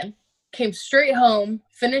us in. Came straight home,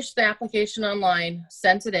 finished the application online,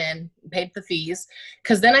 sent it in, paid the fees.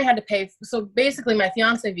 Because then I had to pay. So basically my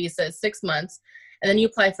fiance visa is 6 months. And then you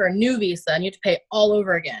apply for a new visa and you have to pay all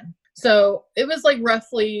over again. So it was like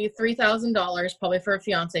roughly $3,000 probably for a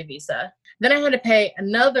fiance visa. Then I had to pay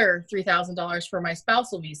another $3,000 for my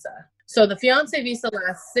spousal visa. So the fiance visa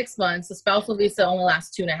lasts 6 months. The spousal visa only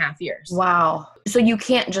lasts 2.5 years. Wow. So you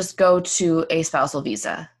can't just go to a spousal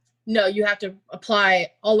visa. No, you have to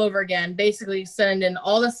apply all over again. Basically send in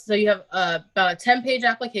all this. So you have about a 10-page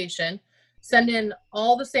application. Send in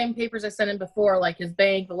all the same papers I sent in before, like his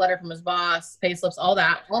bank, the letter from his boss, pay slips, all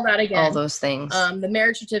that again. All those things. The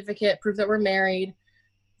marriage certificate, proof that we're married,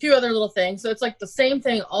 a few other little things. So it's like the same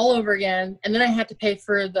thing all over again. And then I had to pay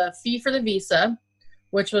for the fee for the visa,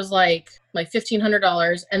 which was like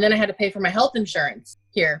 $1,500. And then I had to pay for my health insurance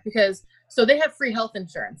here so they have free health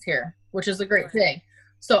insurance here, which is a great thing.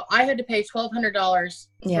 So I had to pay $1,200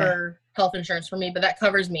 for health insurance for me, but that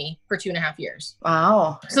covers me for 2.5 years.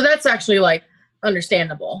 Wow. So that's actually like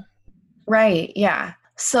understandable. Right. Yeah.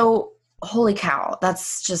 So holy cow,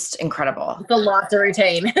 that's just incredible. It's a lot to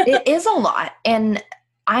retain. It is a lot. And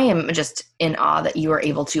I am just in awe that you were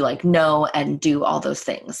able to like know and do all those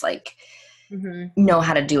things, like know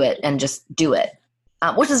how to do it and just do it.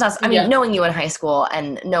 Which is us. I mean, knowing you in high school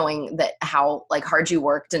and knowing that how like hard you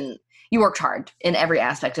worked, and you worked hard in every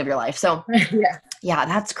aspect of your life. So yeah,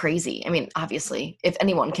 that's crazy. I mean, obviously if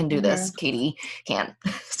anyone can do this, Katie can.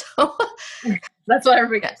 So that's what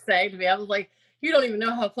everybody kept saying to me. I was like, you don't even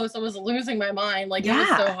know how close I was to losing my mind. Like it was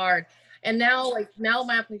so hard. And now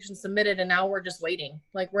my application's submitted and now we're just waiting.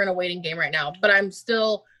 Like we're in a waiting game right now, but I'm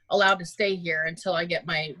still allowed to stay here until I get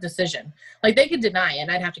my decision. Like they could deny it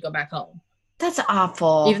and I'd have to go back home. That's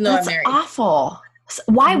awful. Even though that's I'm married. Awful.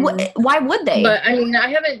 Why would they? But I mean, I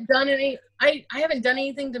haven't done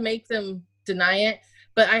anything to make them deny it.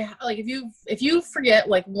 But if you forget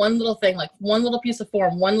like one little thing, like one little piece of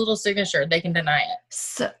form, one little signature, they can deny it.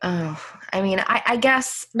 So, I mean, I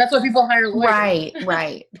guess that's why people hire lawyers.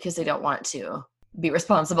 Right. Because they don't want to be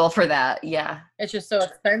responsible for that. Yeah. It's just so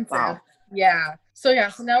expensive. Wow. Yeah. So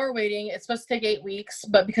now we're waiting. It's supposed to take 8 weeks,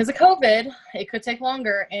 but because of COVID, it could take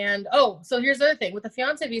longer. And so here's the other thing. With the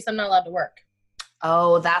fiance visa, I'm not allowed to work.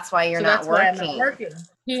 Oh, that's why that's why I'm not working.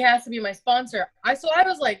 He has to be my sponsor. I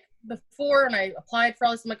was like, before, and I applied for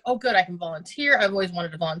all this, I'm like, oh good, I can volunteer. I've always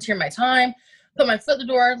wanted to volunteer my time, put my foot in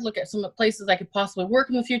the door, look at some places I could possibly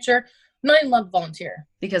work in the future. I'm not even allowed to volunteer.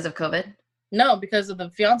 Because of COVID? No, because of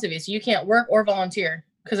the fiance visa. You can't work or volunteer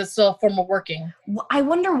because it's still a form of working. I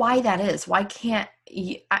wonder why that is. Why can't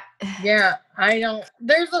you? Yeah, I don't.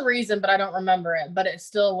 There's a reason, but I don't remember it. But it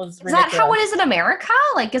still was ridiculous. Is that how it is in America?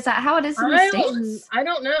 Like, is that how it is in the States? I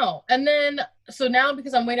don't know. And then, so now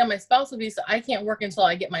because I'm waiting on my spousal visa, I can't work until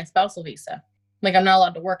I get my spousal visa. Like, I'm not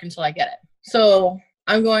allowed to work until I get it. So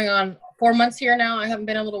I'm going on 4 months here now. I haven't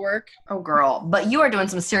been able to work. Oh, girl. But you are doing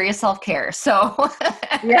some serious self-care. So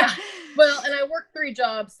yeah. Well, and I worked 3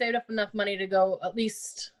 jobs, saved up enough money to go at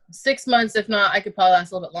least 6 months. If not, I could probably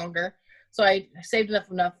last a little bit longer. So I saved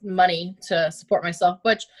enough money to support myself,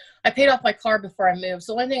 which I paid off my car before I moved.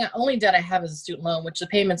 So only debt I have is a student loan, which the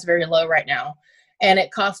payment's very low right now. And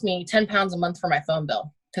it cost me £10 a month for my phone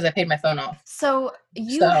bill because I paid my phone off. So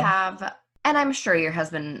you have, and I'm sure your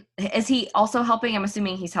husband, is he also helping? I'm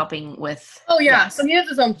assuming he's helping with. Oh yeah. Yes. So he has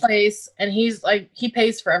his own place and he's like, he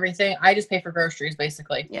pays for everything. I just pay for groceries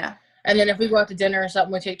basically. Yeah. And then if we go out to dinner or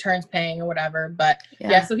something, we take turns paying or whatever. But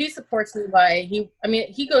yeah, so he supports me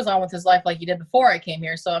he goes on with his life like he did before I came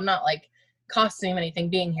here. So I'm not like costing him anything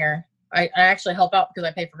being here. I actually help out because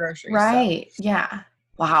I pay for groceries. Right. So. Yeah.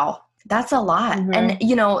 Wow. That's a lot. Mm-hmm.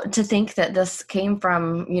 And, to think that this came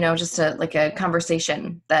from, just a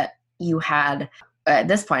conversation that you had at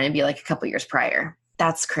this point, it'd be like a couple years prior.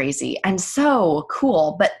 That's crazy and so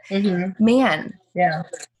cool. But man, yeah.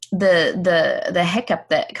 The hiccup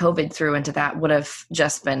that COVID threw into that would have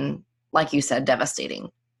just been, like you said,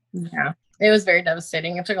 devastating. Yeah, it was very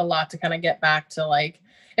devastating. It took a lot to kind of get back to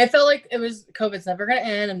it felt like it was COVID's never going to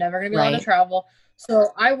end. I'm never going to be able to travel. So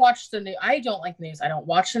I watched the news. I don't like the news. I don't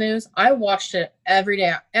watch the news. I watched it every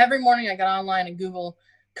day. Every morning I got online and Google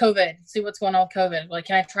COVID, see what's going on with COVID. Like,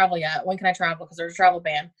 can I travel yet? When can I travel? Because there's a travel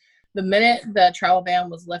ban. The minute the travel ban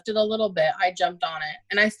was lifted a little bit, I jumped on it.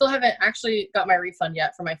 And I still haven't actually got my refund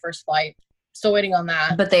yet for my first flight. Still waiting on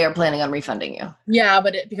that. But they are planning on refunding you. Yeah,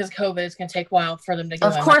 but because COVID is going to take a while for them to go.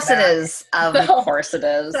 Of course it is. Of course it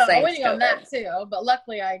is. So I'm waiting on that too. But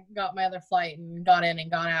luckily I got my other flight and got in and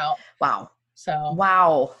got out. Wow. So.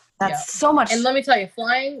 Wow. That's so much. And let me tell you,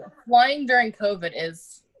 flying during COVID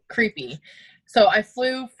is creepy. So I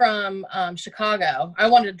flew from Chicago. I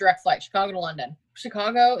wanted a direct flight, Chicago to London.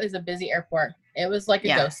 Chicago is a busy airport. It was like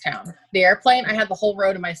a ghost town. The airplane, I had the whole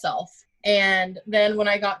row to myself. And then when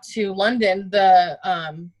I got to London, the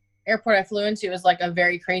airport I flew into was like a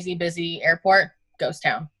very crazy busy airport, ghost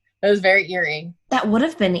town. It was very eerie. That would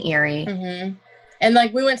have been eerie. Mm-hmm. And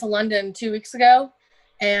like we went to London 2 weeks ago,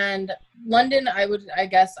 and London, I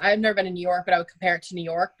guess I've never been in New York, but I would compare it to New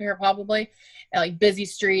York here probably. And like busy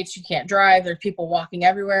streets, you can't drive. There's people walking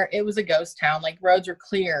everywhere. It was a ghost town. Like roads were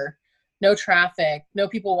clear, no traffic, no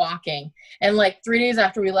people walking. And like 3 days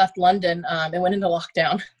after we left London, it went into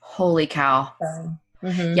lockdown. Holy cow.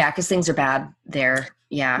 Mm-hmm. Yeah, because things are bad there.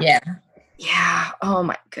 Yeah. Yeah. Yeah. Oh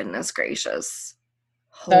my goodness gracious.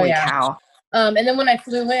 Holy cow. And then when I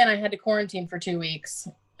flew in, I had to quarantine for 2 weeks,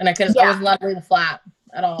 and I wasn't allowed to leave the flat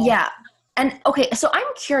at all. Yeah. And okay, so I'm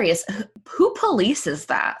curious, who polices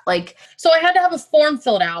that? Like, so I had to have a form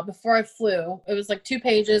filled out before I flew. It was like 2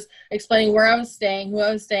 pages explaining where I was staying, who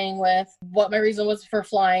I was staying with, what my reason was for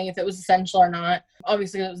flying, if it was essential or not.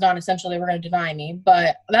 Obviously, if it was not essential, they were going to deny me.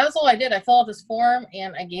 But that was all I did. I filled out this form,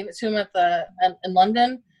 and I gave it to them in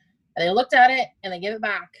London. And they looked at it, and they gave it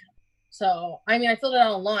back. So, I mean, I filled it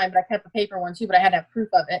out online, but I kept the paper one too, but I had to have proof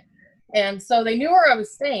of it. And so they knew where I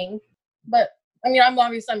was staying, but I mean,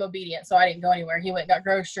 I'm obedient, so I didn't go anywhere. He went and got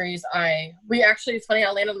groceries. It's funny,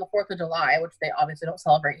 I landed on the 4th of July, which they obviously don't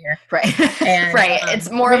celebrate here. Right. And, right. It's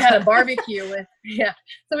more we had a barbecue with,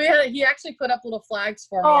 So he actually put up little flags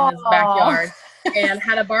for me in his backyard and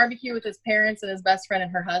had a barbecue with his parents and his best friend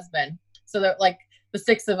and her husband. So that like the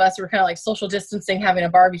 6 of us were kind of like social distancing, having a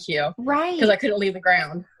barbecue. Right. Because I couldn't leave the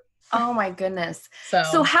ground. Oh my goodness.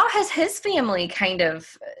 So how has his family kind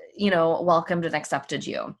of, welcomed and accepted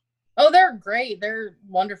you? Oh, they're great. They're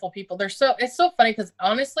wonderful people. It's so funny because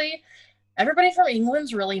honestly, everybody from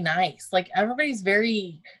England's really nice. Like everybody's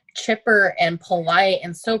very chipper and polite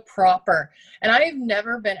and so proper. And I've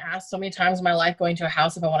never been asked so many times in my life going to a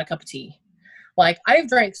house if I want a cup of tea. Like I've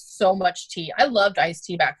drank so much tea. I loved iced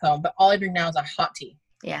tea back home, but all I drink now is a hot tea.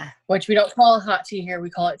 Yeah. Which we don't call a hot tea here. We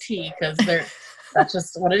call it tea because that's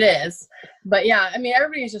just what it is. But yeah, I mean,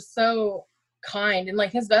 everybody's just so kind. And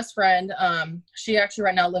like his best friend, she actually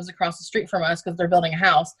right now lives across the street from us because they're building a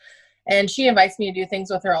house. And she invites me to do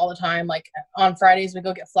things with her all the time. Like on Fridays, we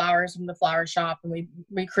go get flowers from the flower shop and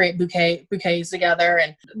we create bouquets together.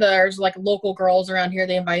 And there's like local girls around here.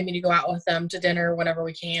 They invite me to go out with them to dinner whenever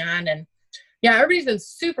we can. And yeah, everybody's been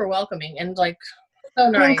super welcoming and like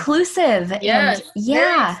so nice. And inclusive. Yes. And,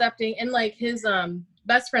 very accepting. And like his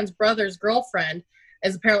best friend's brother's girlfriend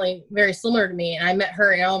is apparently very similar to me. And I met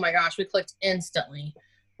her and oh my gosh, we clicked instantly.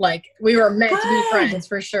 Like we were meant to be friends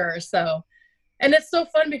for sure. So, and it's so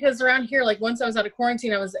fun because around here, like once I was out of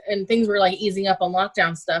quarantine, and things were like easing up on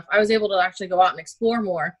lockdown stuff, I was able to actually go out and explore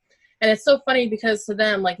more. And it's so funny because to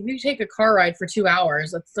them, like if you take a car ride for 2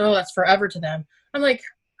 hours, that's forever to them. I'm like,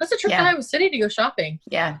 that's a trip to Iowa City to go shopping.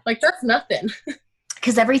 Yeah. Like that's nothing.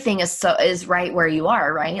 Because everything is right where you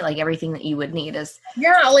are, right? Like everything that you would need is.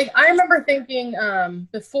 Yeah, like I remember thinking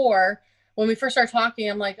before when we first started talking,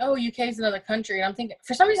 I'm like, oh, UK is another country. And I'm thinking,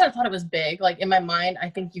 for some reason I thought it was big. Like in my mind, I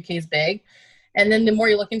think UK is big. And then the more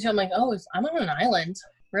you look into it, I'm like, oh, I'm on an island,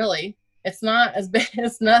 really. It's not as big,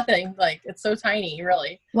 it's nothing. Like it's so tiny,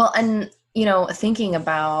 really. Well, and thinking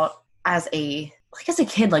about as a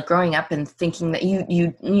kid, like growing up and thinking that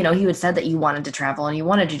you had said that you wanted to travel and you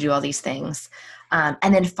wanted to do all these things.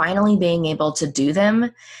 And then finally being able to do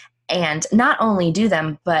them and not only do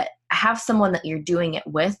them, but have someone that you're doing it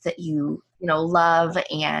with that you love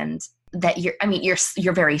and that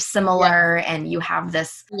you're very similar and you have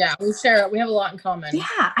this. Yeah, we have a lot in common.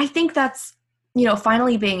 Yeah. I think that's,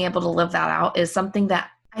 finally being able to live that out is something that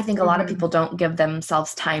I think a lot of people don't give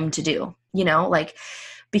themselves time to do,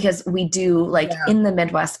 because we do in the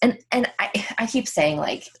Midwest and I keep saying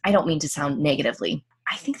I don't mean to sound negatively.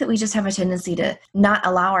 I think that we just have a tendency to not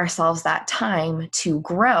allow ourselves that time to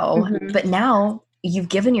grow. Mm-hmm. But now you've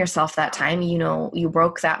given yourself that time, you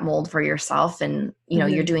broke that mold for yourself and,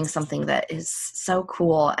 you're doing something that is so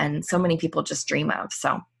cool and so many people just dream of.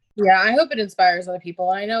 So, yeah, I hope it inspires other people.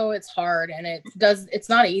 I know it's hard and it's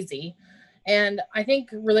not easy. And I think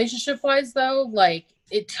relationship wise though,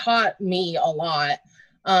 it taught me a lot.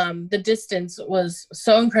 The distance was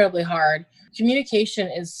so incredibly hard. Communication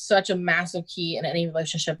is such a massive key in any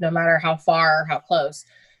relationship, no matter how far or how close.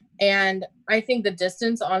 And I think the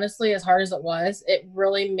distance, honestly, as hard as it was, it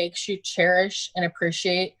really makes you cherish and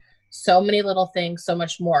appreciate so many little things so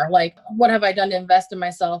much more. Like, what have I done to invest in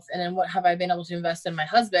myself? And then what have I been able to invest in my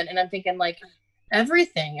husband? And I'm thinking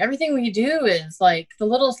everything we do is the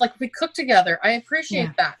littlest, we cook together. I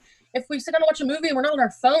appreciate that. if we sit down and watch a movie and we're not on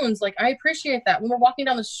our phones, like, I appreciate that. When we're walking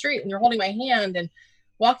down the street and you're holding my hand and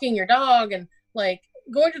walking your dog and like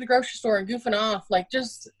going to the grocery store and goofing off, like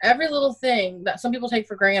just every little thing that some people take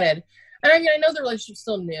for granted. And I mean, I know the relationship's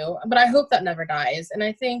still new, but I hope that never dies. And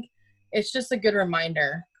I think it's just a good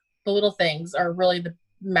reminder. The little things are really the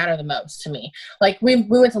matter the most to me. Like we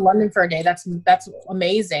went to London for a day. That's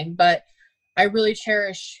amazing. But I really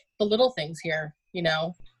cherish the little things here, you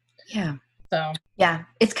know? Yeah. So yeah,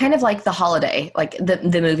 it's kind of like The Holiday, like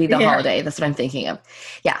the movie The Holiday. That's what I'm thinking of.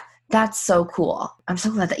 Yeah. That's so cool. I'm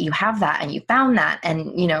so glad that you have that and you found that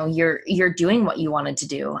and, you know, you're doing what you wanted to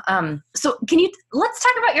do. So let's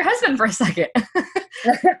talk about your husband for a second.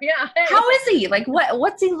 yeah. How is he? Like,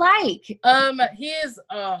 what's he like?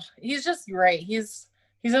 He's just great. He's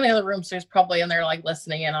in the other room, so he's probably in there like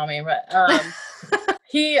listening in on me, but,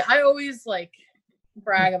 I always like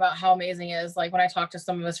brag about how amazing he is. Like when I talk to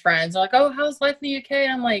some of his friends, they're like, oh, how's life in the UK?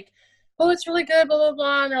 And I'm like, oh, it's really good, blah, blah,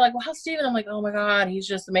 blah. And they're like, well, how's Steven? I'm like, oh my God, he's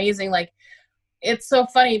just amazing. Like, it's so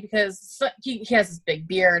funny because he has this big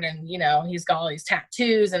beard and, you know, he's got all these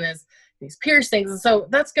tattoos and these piercings. And so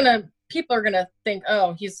people are going to think,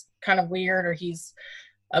 oh, he's kind of weird or he's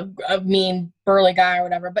a mean, burly guy or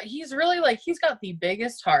whatever. But he's really like, he's got the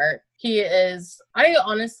biggest heart. I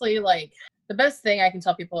honestly like, the best thing I can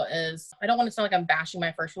tell people is, I don't want to sound like I'm bashing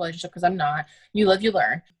my first relationship because I'm not. You live, you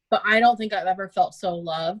learn. But I don't think I've ever felt so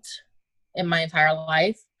loved in my entire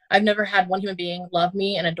life. I've never had one human being love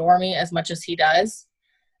me and adore me as much as he does.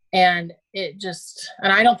 And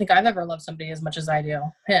I don't think I've ever loved somebody as much as I do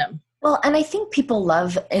him. Well, and I think people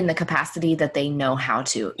love in the capacity that they know how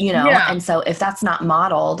to, you know, and so if that's not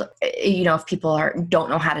modeled, you know, if people don't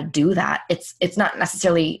know how to do that, it's not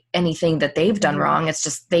necessarily anything that they've done wrong. It's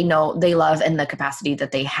just, they know they love in the capacity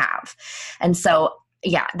that they have. And so,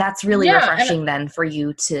 yeah, that's really refreshing then for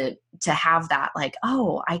you to have that, like,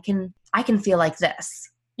 oh, I can feel like this.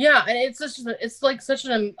 Yeah. And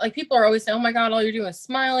like people are always saying, oh my God, all you're doing is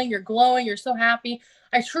smiling, you're glowing, you're so happy.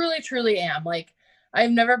 I truly, truly am. Like,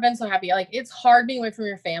 I've never been so happy. Like, it's hard being away from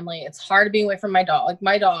your family. It's hard being away from my dog. Like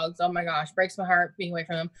my dogs, oh my gosh, breaks my heart being away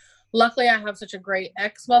from them. Luckily, I have such a great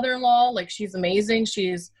ex-mother-in-law. Like, she's amazing.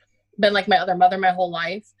 She's been like my other mother my whole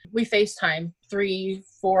life. We FaceTime 3,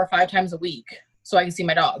 4, 5 times a week so I can see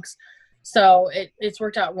my dogs. So it's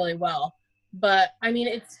worked out really well. But I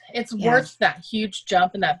mean, it's worth that huge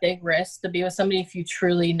jump and that big risk to be with somebody if you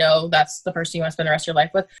truly know that's the person you want to spend the rest of your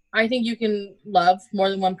life with. I think you can love more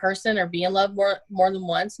than one person or be in love more than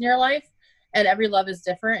once in your life. And every love is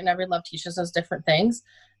different and every love teaches us different things.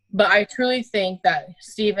 But I truly think that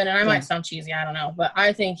Steven, and I might sound cheesy, I don't know, but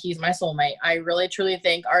I think he's my soulmate. I really, truly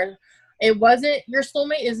think your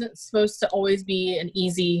soulmate isn't supposed to always be an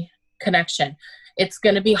easy connection. It's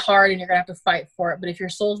going to be hard and you're going to have to fight for it. But if your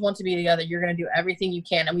souls want to be together, you're going to do everything you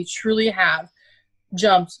can. And we truly have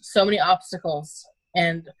jumped so many obstacles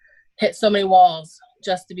and hit so many walls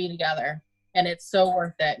just to be together. And it's so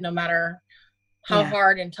worth it, no matter how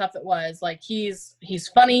hard and tough it was. Like he's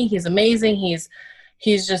funny. He's amazing.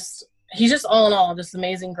 He's just all in all, just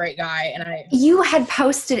amazing, great guy. And you had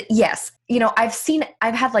posted, yes. You know, I've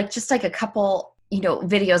had like, just like a couple, you know,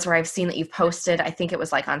 videos where I've seen that you've posted. I think it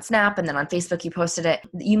was like on Snap and then on Facebook you posted it.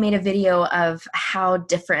 You made a video of how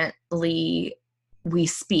differently we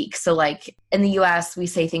speak. So like in the US, we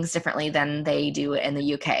say things differently than they do in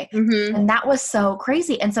the UK. Mm-hmm. And that was so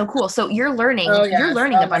crazy and so cool. So you're learning,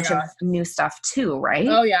 a bunch of new stuff too, right?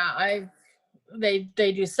 Oh yeah. They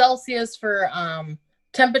do Celsius for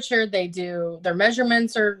temperature. They do their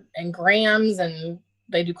measurements are in grams and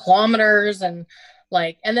they do kilometers and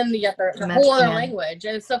then you get their whole other language.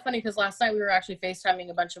 And it's so funny because last night we were actually FaceTiming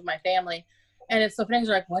a bunch of my family. And it's so funny.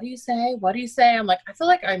 They're like, what do you say? What do you say? I'm like, I feel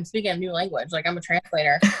like I'm speaking a new language. Like I'm a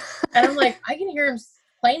translator. And I'm like, I can hear him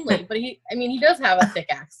plainly. But he does have a thick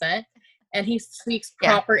accent. And he speaks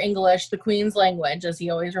proper English, the Queen's language, as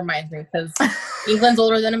he always reminds me. Because England's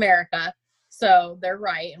older than America. So they're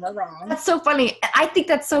right and we're wrong. That's so funny. I think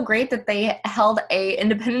that's so great that they held a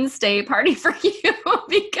Independence Day party for you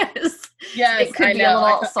because it could be a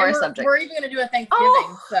little sore subject. We're even going to do a Thanksgiving.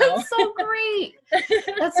 Oh, that's so great.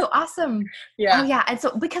 That's so awesome. Yeah. Oh, yeah. And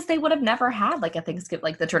so because they would have never had like a Thanksgiving,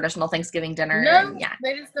 like the traditional Thanksgiving dinner. No,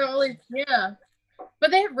 they just don't really,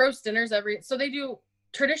 But they have roast dinners so they do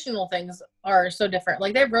traditional things are so different.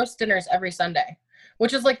 Like they have roast dinners every Sunday.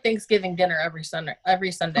 Which is like Thanksgiving dinner every Sunday.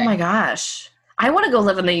 Oh my gosh. I want to go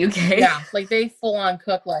live in the UK. Yeah. Like they full on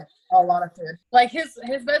cook like a lot of food. Like his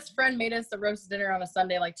best friend made us a roast dinner on a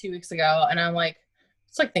Sunday like 2 weeks ago. And I'm like,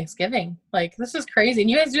 it's like Thanksgiving. Like this is crazy. And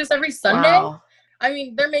you guys do this every Sunday? Wow. I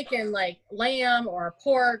mean, they're making like lamb or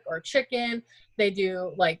pork or chicken. They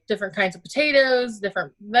do like different kinds of potatoes,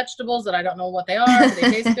 different vegetables that I don't know what they are, but they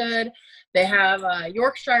taste good. They have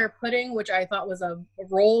Yorkshire pudding, which I thought was a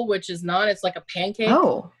roll, which is not. It's like a pancake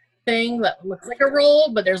thing that looks like a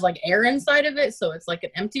roll, but there's like air inside of it, so it's like an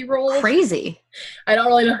empty roll. Crazy. I don't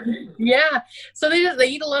really know. Yeah. So they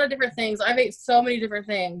eat a lot of different things. I've ate so many different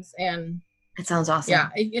things, and it sounds awesome. Yeah,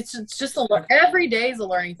 it's just every day is a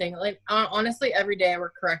learning thing. Like honestly, every day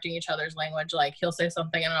we're correcting each other's language. Like he'll say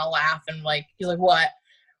something and I'll laugh and like he's like, "What?"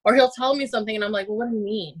 Or he'll tell me something and I'm like, "Well, what do you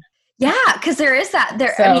mean?" Yeah, because there is that.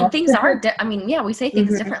 I mean, things are. We say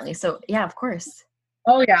things differently. So yeah, of course.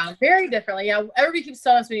 Oh yeah, very differently. Yeah, everybody keeps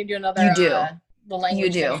telling us we need to do another. You do. The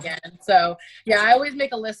language thing again. So yeah, I always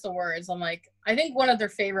make a list of words. I'm like, I think one of their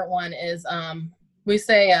favorite one is we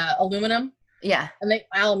say aluminum. Yeah. And they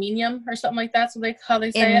aluminium or something like that. So how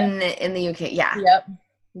they say it in the UK. Yeah.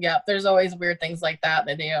 Yep. There's always weird things like that.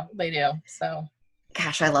 They do. So.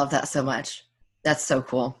 Gosh, I love that so much. That's so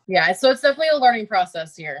cool. Yeah. So it's definitely a learning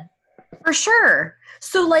process here. For sure.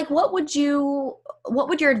 So like, what would your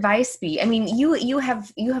advice be? I mean, you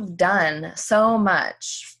have done so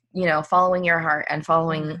much, following your heart and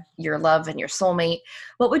following your love and your soulmate.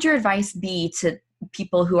 What would your advice be to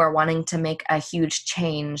people who are wanting to make a huge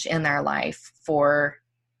change in their life for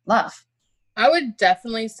love? I would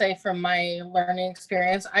definitely say from my learning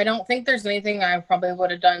experience, I don't think there's anything I probably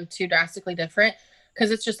would have done too drastically different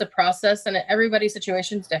because it's just a process and everybody's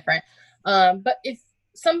situation is different. But if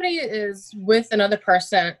somebody is with another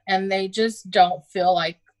person and they just don't feel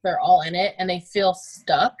like they're all in it and they feel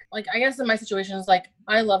stuck, like I guess in my situation is like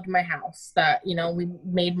I loved my house that we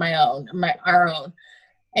made our own.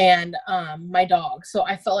 And my dog. So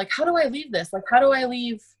I felt like, how do I leave this? Like, how do I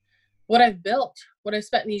leave what I've built, what I've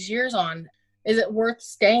spent these years on? Is it worth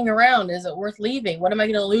staying around? Is it worth leaving? What am I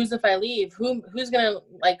going to lose if I leave? Who's going to,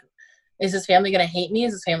 like, is this family going to hate me?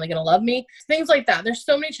 Is this family going to love me? Things like that. There's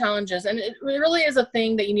so many challenges, and it really is a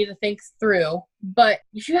thing that you need to think through. But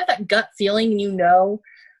if you have that gut feeling and you know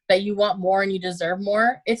that you want more and you deserve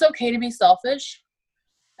more, it's okay to be selfish,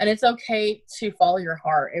 and it's okay to follow your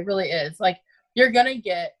heart. It really is. Like, you're going to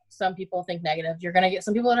get some people think negative. You're going to get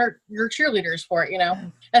some people that are your cheerleaders for it,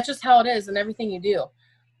 That's just how it is in everything you do.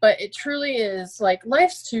 But it truly is like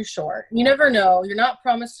life's too short. You never know. You're not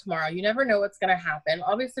promised tomorrow. You never know what's going to happen.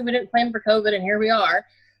 Obviously, we didn't plan for COVID and here we are.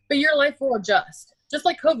 But your life will adjust. Just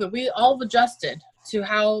like COVID, we all have adjusted to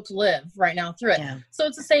how to live right now through it. Yeah. So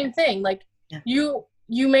it's the same thing. Like you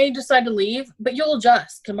may decide to leave, but you'll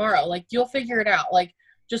adjust tomorrow. Like you'll figure it out. Like,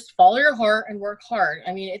 just follow your heart and work hard.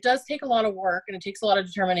 I mean, it does take a lot of work and it takes a lot of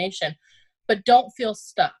determination, but don't feel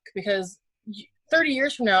stuck because 30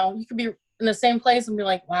 years from now, you could be in the same place and be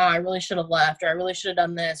like, wow, I really should have left, or I really should have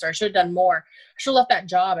done this, or I should have done more. I should have left that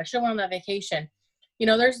job. I should have went on that vacation.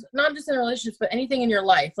 There's not just in relationships, but anything in your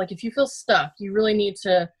life. Like if you feel stuck, you really need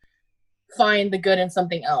to find the good in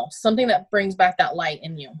something else, something that brings back that light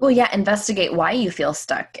in you. Well, yeah, investigate why you feel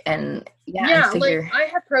stuck and like I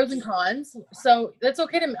have pros and cons, so that's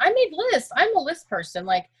okay to me. I made lists. I'm a list person.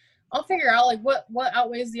 Like I'll figure out like what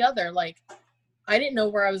outweighs the other. Like I didn't know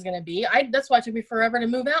where I was going to be. That's why it took me forever to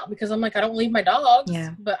move out because I'm like, I don't leave my dogs,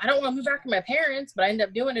 but I don't want to move back to my parents, but I ended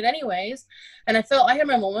up doing it anyways. And I had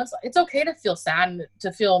my moments. It's okay to feel sad and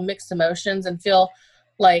to feel mixed emotions and feel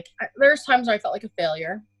like there's times where I felt like a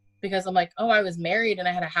failure. Because I'm like, oh, I was married and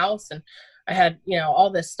I had a house and I had,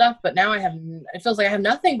 all this stuff, but now it feels like I have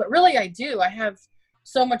nothing, but really I do. I have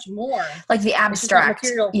so much more. Like the abstract,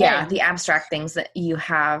 the abstract things that you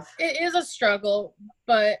have. It is a struggle,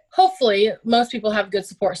 but hopefully most people have good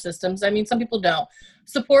support systems. I mean, some people don't.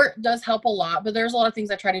 Support does help a lot, but there's a lot of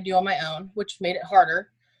things I try to do on my own, which made it harder.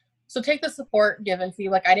 So take the support given.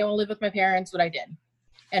 Feel like I didn't want to live with my parents, but I did.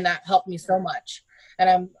 And that helped me so much. And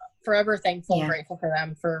I'm forever thankful and grateful for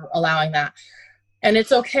them for allowing that. And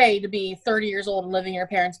it's okay to be 30 years old and living in your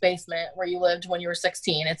parents' basement where you lived when you were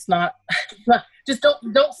 16. It's not just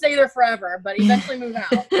don't stay there forever, but eventually move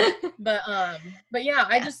out. But yeah,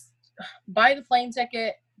 I just buy the plane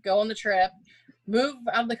ticket, go on the trip, move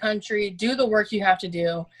out of the country, do the work you have to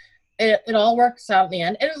do. It all works out in the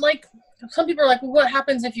end. And like some people are like, well, what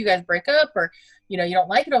happens if you guys break up or you don't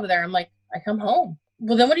like it over there? I'm like, I come home.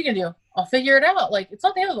 Well, then what are you gonna do? I'll figure it out. Like, it's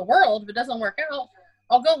not the end of the world if it doesn't work out.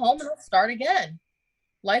 I'll go home and I'll start again.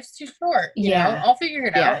 Life's too short. You know? I'll figure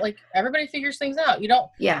it out. Like, everybody figures things out. You don't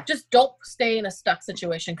just don't stay in a stuck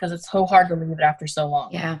situation because it's so hard to leave it after so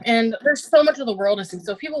long. Yeah. And there's so much of the world to see.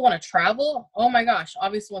 So if people want to travel, oh my gosh,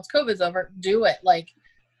 obviously once COVID's over, do it. Like,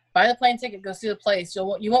 buy the plane ticket, go see the place.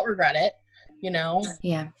 You won't regret it.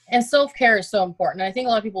 Yeah. And self-care is so important. And I think a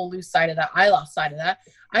lot of people lose sight of that. I lost sight of that.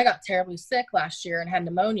 I got terribly sick last year and had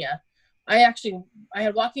pneumonia. I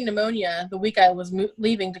had walking pneumonia the week I was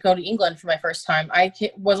leaving to go to England for my first time. I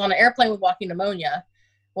was on an airplane with walking pneumonia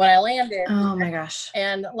when I landed. Oh my gosh.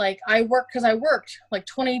 And like I worked like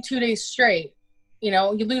 22 days straight. You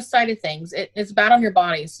know, you lose sight of things. It's bad on your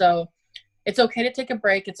body. So it's okay to take a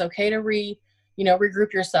break. It's okay to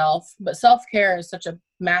regroup yourself. But self-care is such a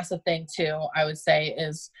massive thing too, I would say,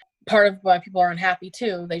 is part of why people are unhappy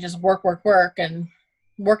too. They just work and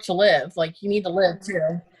work to live. Like, you need to live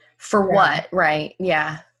too. For what? Right.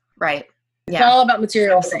 Yeah. Right. It's not all about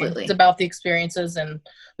material Absolutely. things. It's about the experiences and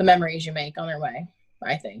the memories you make on their way,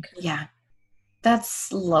 I think. Yeah.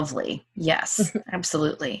 That's lovely. Yes,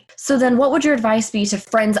 absolutely. So then what would your advice be to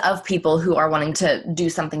friends of people who are wanting to do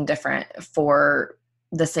something different for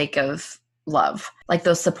the sake of love, like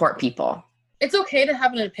those support people? It's okay to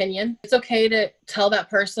have an opinion. It's okay to tell that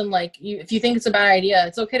person, like, if you think it's a bad idea,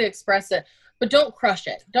 it's okay to express it, but don't crush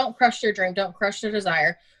it. Don't crush their dream. Don't crush their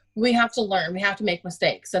desire. We have to learn. We have to make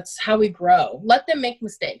mistakes. That's how we grow. Let them make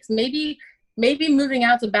mistakes. Maybe moving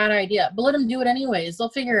out's a bad idea, but let them do it anyways. They'll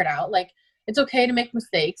figure it out. Like, it's okay to make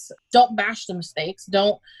mistakes. Don't bash the mistakes.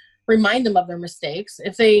 Don't remind them of their mistakes.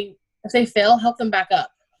 If they fail, help them back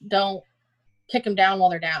up. Don't kick them down while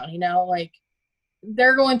they're down. You know, like,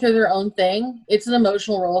 they're going through their own thing. It's an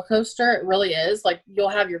emotional roller coaster. It really is. Like, you'll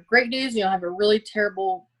have your great days and you'll have your really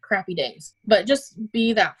terrible, crappy days. But just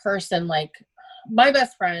be that person. Like, my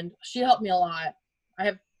best friend, she helped me a lot. I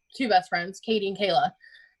have two best friends, Katie and Kayla.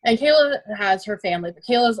 And Kayla has her family, but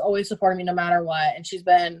Kayla's always supported me no matter what. And she's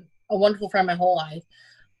been a wonderful friend my whole life.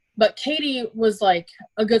 But Katie was like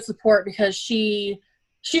a good support because she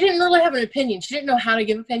didn't really have an opinion. She didn't know how to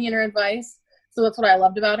give opinion or advice. So that's what I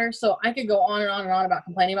loved about her. So I could go on and on and on about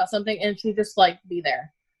complaining about something, and she'd just like be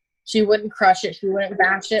there. She wouldn't crush it. She wouldn't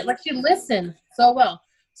bash it. Like, she listened so well.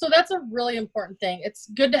 So that's a really important thing. It's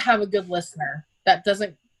good to have a good listener that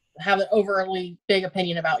doesn't have an overly big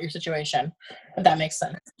opinion about your situation, if that makes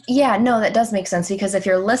sense. Yeah, no, that does make sense, because if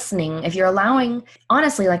you're listening, if you're allowing,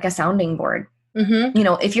 honestly, like a sounding board, you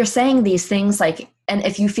know, if you're saying these things, like, and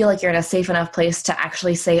if you feel like you're in a safe enough place to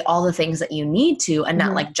actually say all the things that you need to, and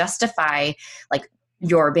not like justify like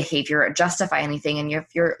your behavior or justify anything, and if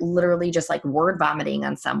you're literally just like word vomiting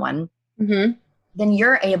on someone, then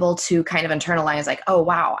you're able to kind of internalize, like, oh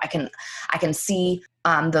wow, I can see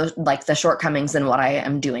the shortcomings in what I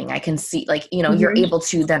am doing. I can see, like, you know, you're able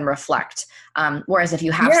to then reflect. Whereas if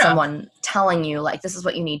you have someone telling you, like, this is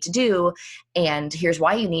what you need to do, and here's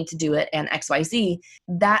why you need to do it, and XYZ,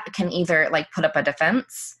 that can either like put up a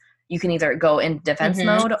defense. You can either go in defense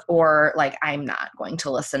mode, or like, I'm not going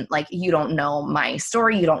to listen. Like, you don't know my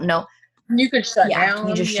story. You don't know. You could shut down.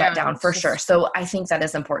 You just shut down for sure. So I think that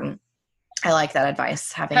is important. I like that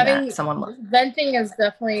advice. Having that someone venting is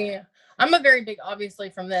definitely, I'm a very big, obviously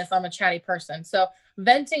from this, I'm a chatty person. So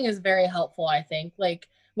venting is very helpful, I think. Like,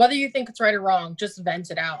 whether you think it's right or wrong, just vent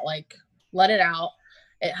it out. Like, let it out.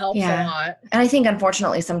 It helps a lot. And I think,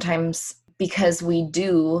 unfortunately, sometimes because we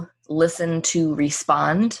do listen to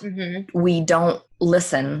respond, we don't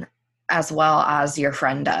listen as well as your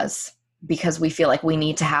friend does, because we feel like we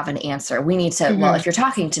need to have an answer. We need to, well, if you're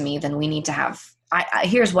talking to me, then we need to have,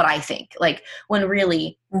 here's what I think. Like, when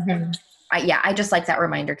really, I just like that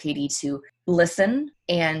reminder, Katie, to listen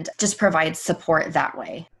and just provide support that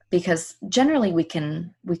way. Because generally we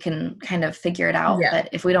can kind of figure it out. But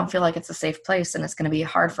if we don't feel like it's a safe place, then it's going to be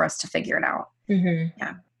hard for us to figure it out.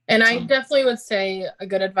 Yeah. And I definitely would say a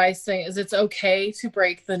good advice thing is it's okay to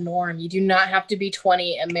break the norm. You do not have to be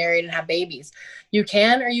 20 and married and have babies. You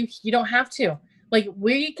can, or you don't have to. Like,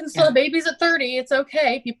 we can still have babies at 30. It's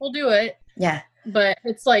okay. People do it. Yeah. But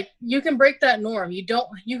it's like, you can break that norm. You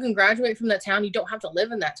can graduate from that town. You don't have to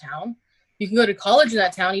live in that town. You can go to college in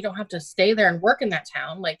that town. You don't have to stay there and work in that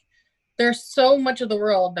town. Like, there's so much of the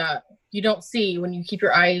world that you don't see when you keep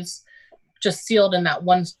your eyes just sealed in that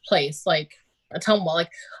one place. Like, Ottumwa. Like,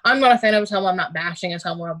 I'm not a fan of Ottumwa. I'm not bashing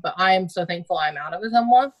Ottumwa, but I am so thankful I'm out of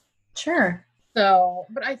Ottumwa. Sure. So,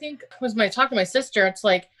 but I think when I talk to my sister, it's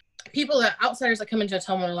like, outsiders that come into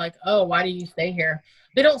Ottumwa are like, oh, why do you stay here?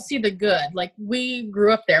 They don't see the good. Like, we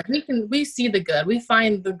grew up there. We see the good. We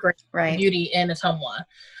find the great beauty in Ottumwa.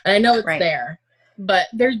 And I know it's there, but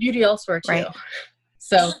there's beauty elsewhere too. Right.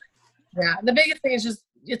 So yeah, the biggest thing is just,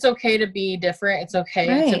 it's okay to be different. It's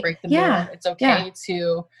okay to break the norm. It's okay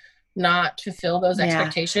to not fulfill those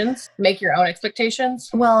expectations. Make your own expectations.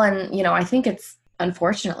 Well, and, you know, I think it's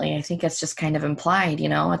just kind of implied, you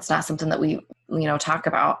know, it's not something that we, you know, talk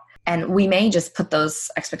about. And we may just put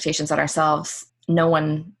those expectations on ourselves. No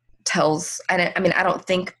one tells, I mean, I don't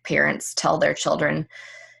think parents tell their children,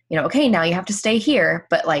 you know, okay, now you have to stay here.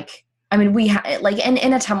 But like, I mean,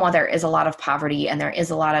 in Ottumwa, there is a lot of poverty, and there is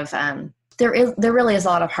a lot of, there really is a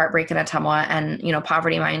lot of heartbreak in Ottumwa and,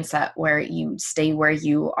 poverty mindset where you stay where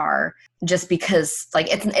you are just because like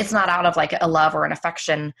it's not out of like a love or an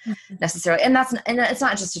affection necessarily. And it's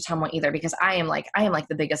not just Ottumwa either, because I am like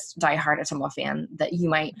the biggest diehard Ottumwa fan that you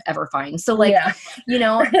might ever find. So like,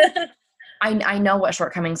 I know what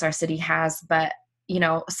shortcomings our city has, but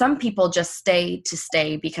some people just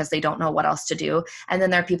stay because they don't know what else to do. And then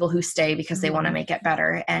there are people who stay because they want to make it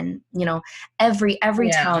better. And, every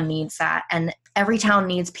town needs that. And every town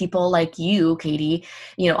needs people like you, Katie,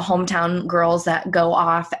 hometown girls that go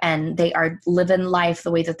off and they are living life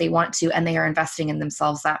the way that they want to, and they are investing in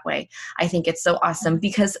themselves that way. I think it's so awesome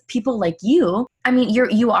because people like you, I mean,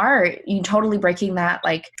 you totally breaking that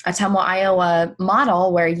like Ottumwa, Iowa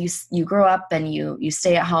model where you grow up and you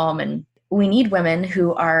stay at home. And we need women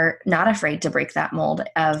who are not afraid to break that mold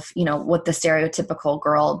of, what the stereotypical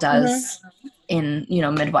girl does in,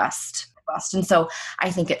 Midwest. And so I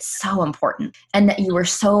think it's so important, and that you were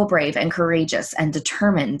so brave and courageous and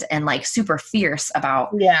determined and like super fierce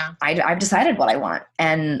about, I've decided what I want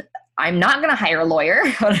and I'm not going to hire a lawyer.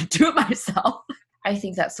 I'm going to do it myself. I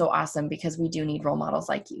think that's so awesome because we do need role models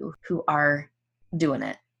like you who are doing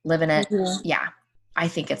it, living it. Yeah. I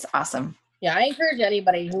think it's awesome. Yeah, I encourage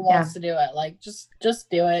anybody who wants to do it. Like, just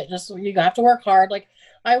do it. Just, you have to work hard. Like,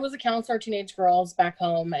 I was a counselor of teenage girls back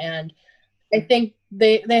home, and I think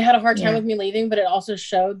they had a hard time with me leaving, but it also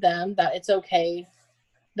showed them that it's okay,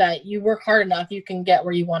 that you work hard enough, you can get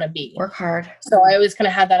where you want to be. Work hard. So I always kind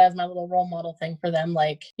of had that as my little role model thing for them.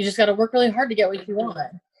 Like, you just got to work really hard to get what you want.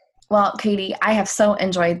 Well, Katie, I have so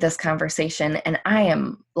enjoyed this conversation, and I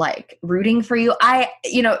am like rooting for you.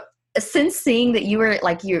 Since seeing that you were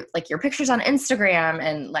like your pictures on Instagram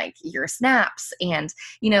and like your snaps, and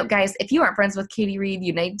guys, if you aren't friends with Katie Reed,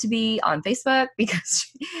 you need to be on Facebook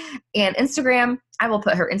and Instagram. I will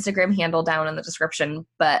put her Instagram handle down in the description.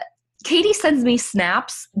 But Katie sends me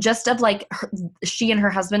snaps just of like she and her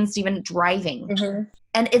husband Steven driving,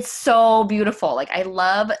 and it's so beautiful. Like I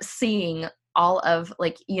love seeing all of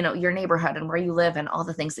like your neighborhood and where you live and all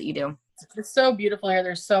the things that you do. It's so beautiful here.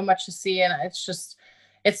 There's so much to see, and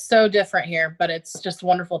it's so different here, but it's just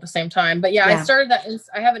wonderful at the same time. But I started that.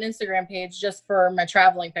 I have an Instagram page just for my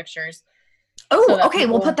traveling pictures. Oh, so okay.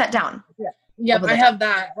 We'll put that down. Yeah, I have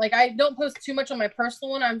that. Like, I don't post too much on my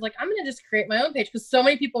personal one. I was like, I'm going to just create my own page, because so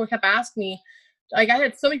many people kept asking me. Like, I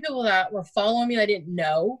had so many people that were following me that I didn't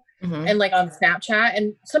know, and like on Snapchat,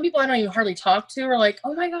 and some people I don't even hardly talk to are like,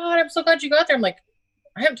 oh my God, I'm so glad you got there. I'm like,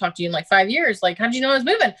 I haven't talked to you in like 5 years. Like, how did you know I was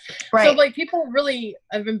moving? Right. So like people really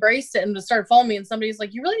have embraced it and just started following me, and somebody's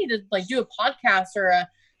like, you really need to like do a podcast or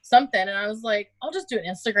something. And I was like, I'll just do an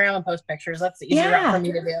Instagram and post pictures. That's the easier route for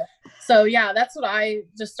me to do. So that's what I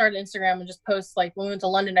just started Instagram and just post. Like when we went to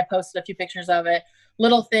London, I posted a few pictures of it,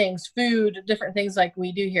 little things, food, different things like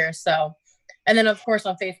we do here. So, and then of course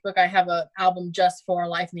on Facebook, I have an album just for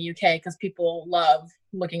Life in the UK, because people love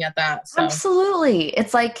looking at that. So. Absolutely.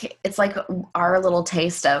 It's like our little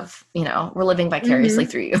taste of, we're living vicariously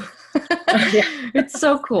through you. It's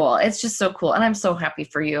so cool. It's just so cool. And I'm so happy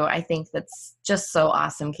for you. I think that's just so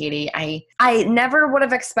awesome, Katie. I never would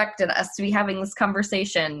have expected us to be having this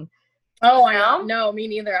conversation. Oh, I know. No, me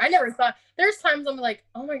neither. I never thought. There's times I'm like,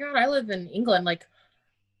 oh my God, I live in England. Like,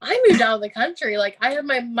 I moved out of the country. Like, I have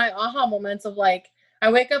my aha moments of like,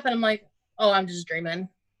 I wake up and I'm like, oh, I'm just dreaming.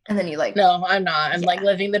 And then you like, no, I'm not. I'm like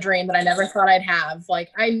living the dream that I never thought I'd have. Like,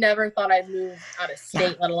 I never thought I'd move out of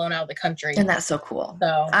state, let alone out of the country. And that's so cool.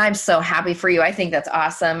 So I'm so happy for you. I think that's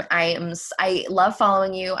awesome. I love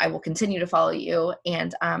following you. I will continue to follow you.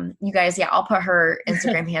 And you guys, I'll put her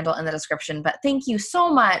Instagram handle in the description. But thank you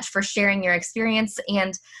so much for sharing your experience,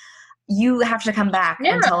 and you have to come back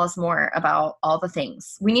and tell us more about all the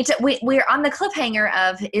things. We're on the cliffhanger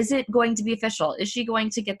of, is it going to be official? Is she going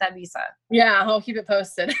to get that visa? Yeah, I'll keep it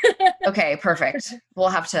posted. Okay, perfect. We'll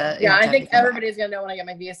have to. I think everybody's going to know when I get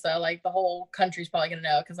my visa. Like, the whole country's probably going to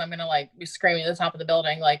know, because I'm going to like be screaming at the top of the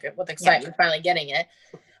building, like with excitement, finally getting it.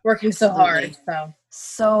 Working so hard.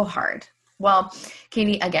 So hard. Well,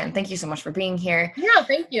 Katie, again, thank you so much for being here. Yeah,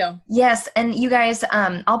 thank you. Yes, and you guys,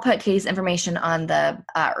 I'll put Katie's information on the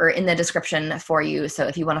or in the description for you. So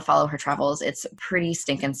if you want to follow her travels, it's pretty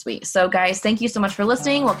stinking sweet. So guys, thank you so much for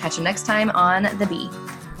listening. We'll catch you next time on The Bee.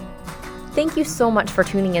 Thank you so much for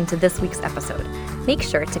tuning into this week's episode. Make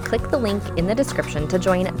sure to click the link in the description to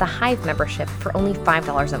join the Hive membership for only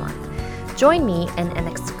 $5 a month. Join me in an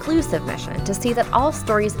exclusive mission to see that all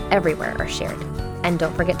stories everywhere are shared. And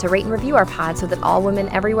don't forget to rate and review our pod so that all women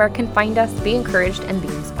everywhere can find us, be encouraged, and be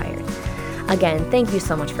inspired. Again, thank you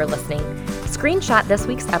so much for listening. Screenshot this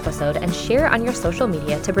week's episode and share on your social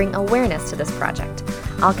media to bring awareness to this project.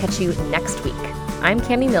 I'll catch you next week. I'm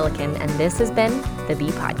Cami Milliken, and this has been the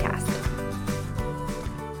Bee Podcast.